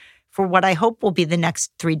like for what I hope will be the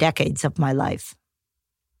next 3 decades of my life.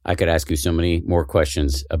 I could ask you so many more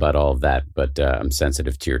questions about all of that, but I'm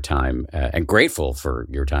sensitive to your time and grateful for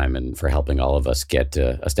your time and for helping all of us get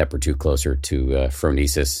a step or two closer to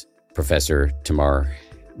phronesis. Professor Tamar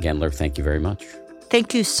Gendler, thank you very much.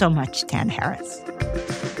 Thank you so much, Dan Harris.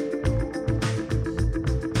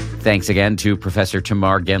 Thanks again to Professor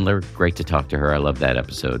Tamar Gendler. Great to talk to her. I love that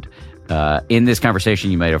episode. In this conversation,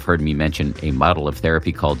 you might have heard me mention a model of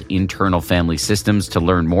therapy called internal family systems. To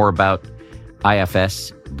learn more about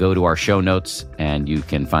IFS, go to our show notes, and you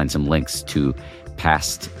can find some links to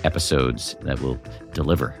past episodes that will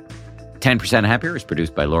deliver 10% Happier is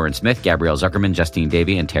produced by Lauren Smith, Gabrielle Zuckerman, Justine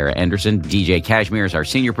Davey, and Tara Anderson. DJ Kashmir is our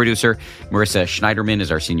senior producer. Marissa Schneiderman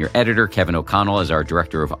is our senior editor. Kevin O'Connell is our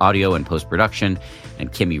director of audio and post-production.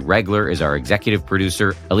 And Kimmy Regler is our executive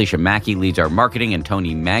producer. Alicia Mackey leads our marketing. And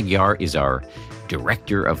Tony Magyar is our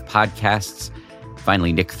director of podcasts.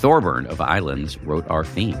 Finally, Nick Thorburn of Islands wrote our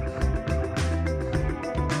theme.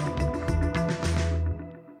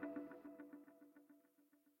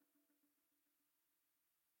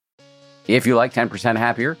 If you like 10%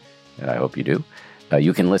 Happier, and I hope you do,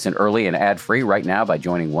 you can listen early and ad-free right now by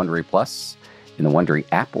joining Wondery Plus in the Wondery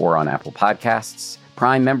app or on Apple Podcasts.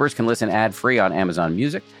 Prime members can listen ad-free on Amazon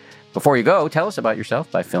Music. Before you go, tell us about yourself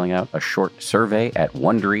by filling out a short survey at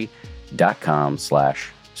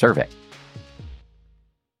Wondery.com/survey.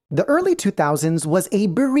 The early 2000s was a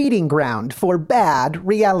breeding ground for bad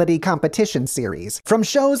reality competition series. From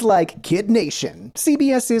shows like Kid Nation,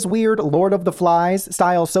 CBS's weird Lord of the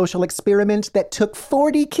Flies-style social experiment that took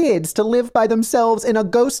 40 kids to live by themselves in a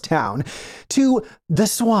ghost town, to The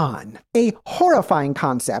Swan, a horrifying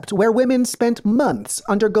concept where women spent months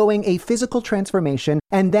undergoing a physical transformation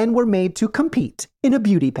and then were made to compete in a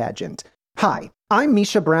beauty pageant. Hi, I'm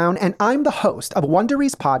Misha Brown, and I'm the host of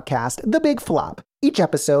Wondery's podcast, The Big Flop. Each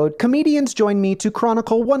episode, comedians join me to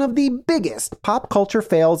chronicle one of the biggest pop culture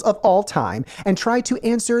fails of all time and try to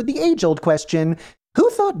answer the age-old question, who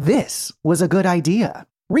thought this was a good idea?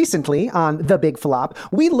 Recently, on The Big Flop,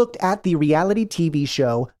 we looked at the reality TV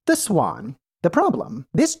show The Swan. The problem,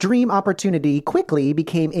 this dream opportunity quickly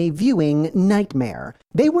became a viewing nightmare.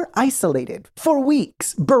 They were isolated for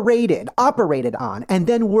weeks, berated, operated on, and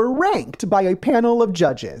then were ranked by a panel of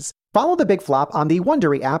judges. Follow The Big Flop on the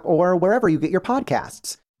Wondery app or wherever you get your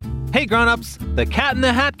podcasts. Hey grown-ups, the Cat in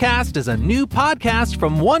the Hat Cast is a new podcast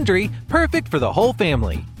from Wondery, perfect for the whole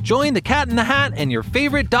family. Join the Cat in the Hat and your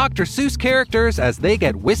favorite Dr. Seuss characters as they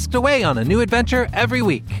get whisked away on a new adventure every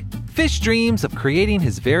week. Fish dreams of creating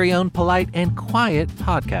his very own polite and quiet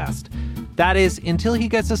podcast. That is, until he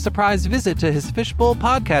gets a surprise visit to his Fishbowl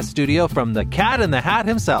podcast studio from the Cat in the Hat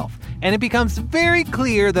himself, and it becomes very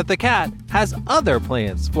clear that the cat has other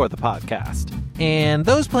plans for the podcast. And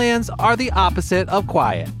those plans are the opposite of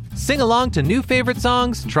quiet. Sing along to new favorite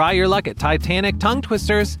songs, try your luck at Titanic tongue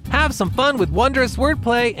twisters, have some fun with wondrous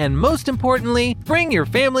wordplay, and most importantly, bring your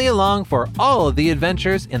family along for all of the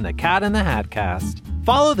adventures in the Cat in the Hat Cast.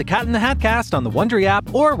 Follow the Cat in the Hat Cast on the Wondery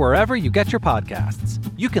app or wherever you get your podcasts.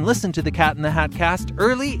 You can listen to the Cat in the Hat Cast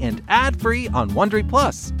early and ad-free on Wondery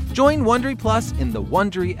Plus. Join Wondery Plus in the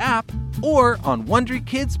Wondery app or on Wondery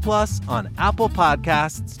Kids Plus on Apple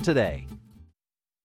Podcasts today.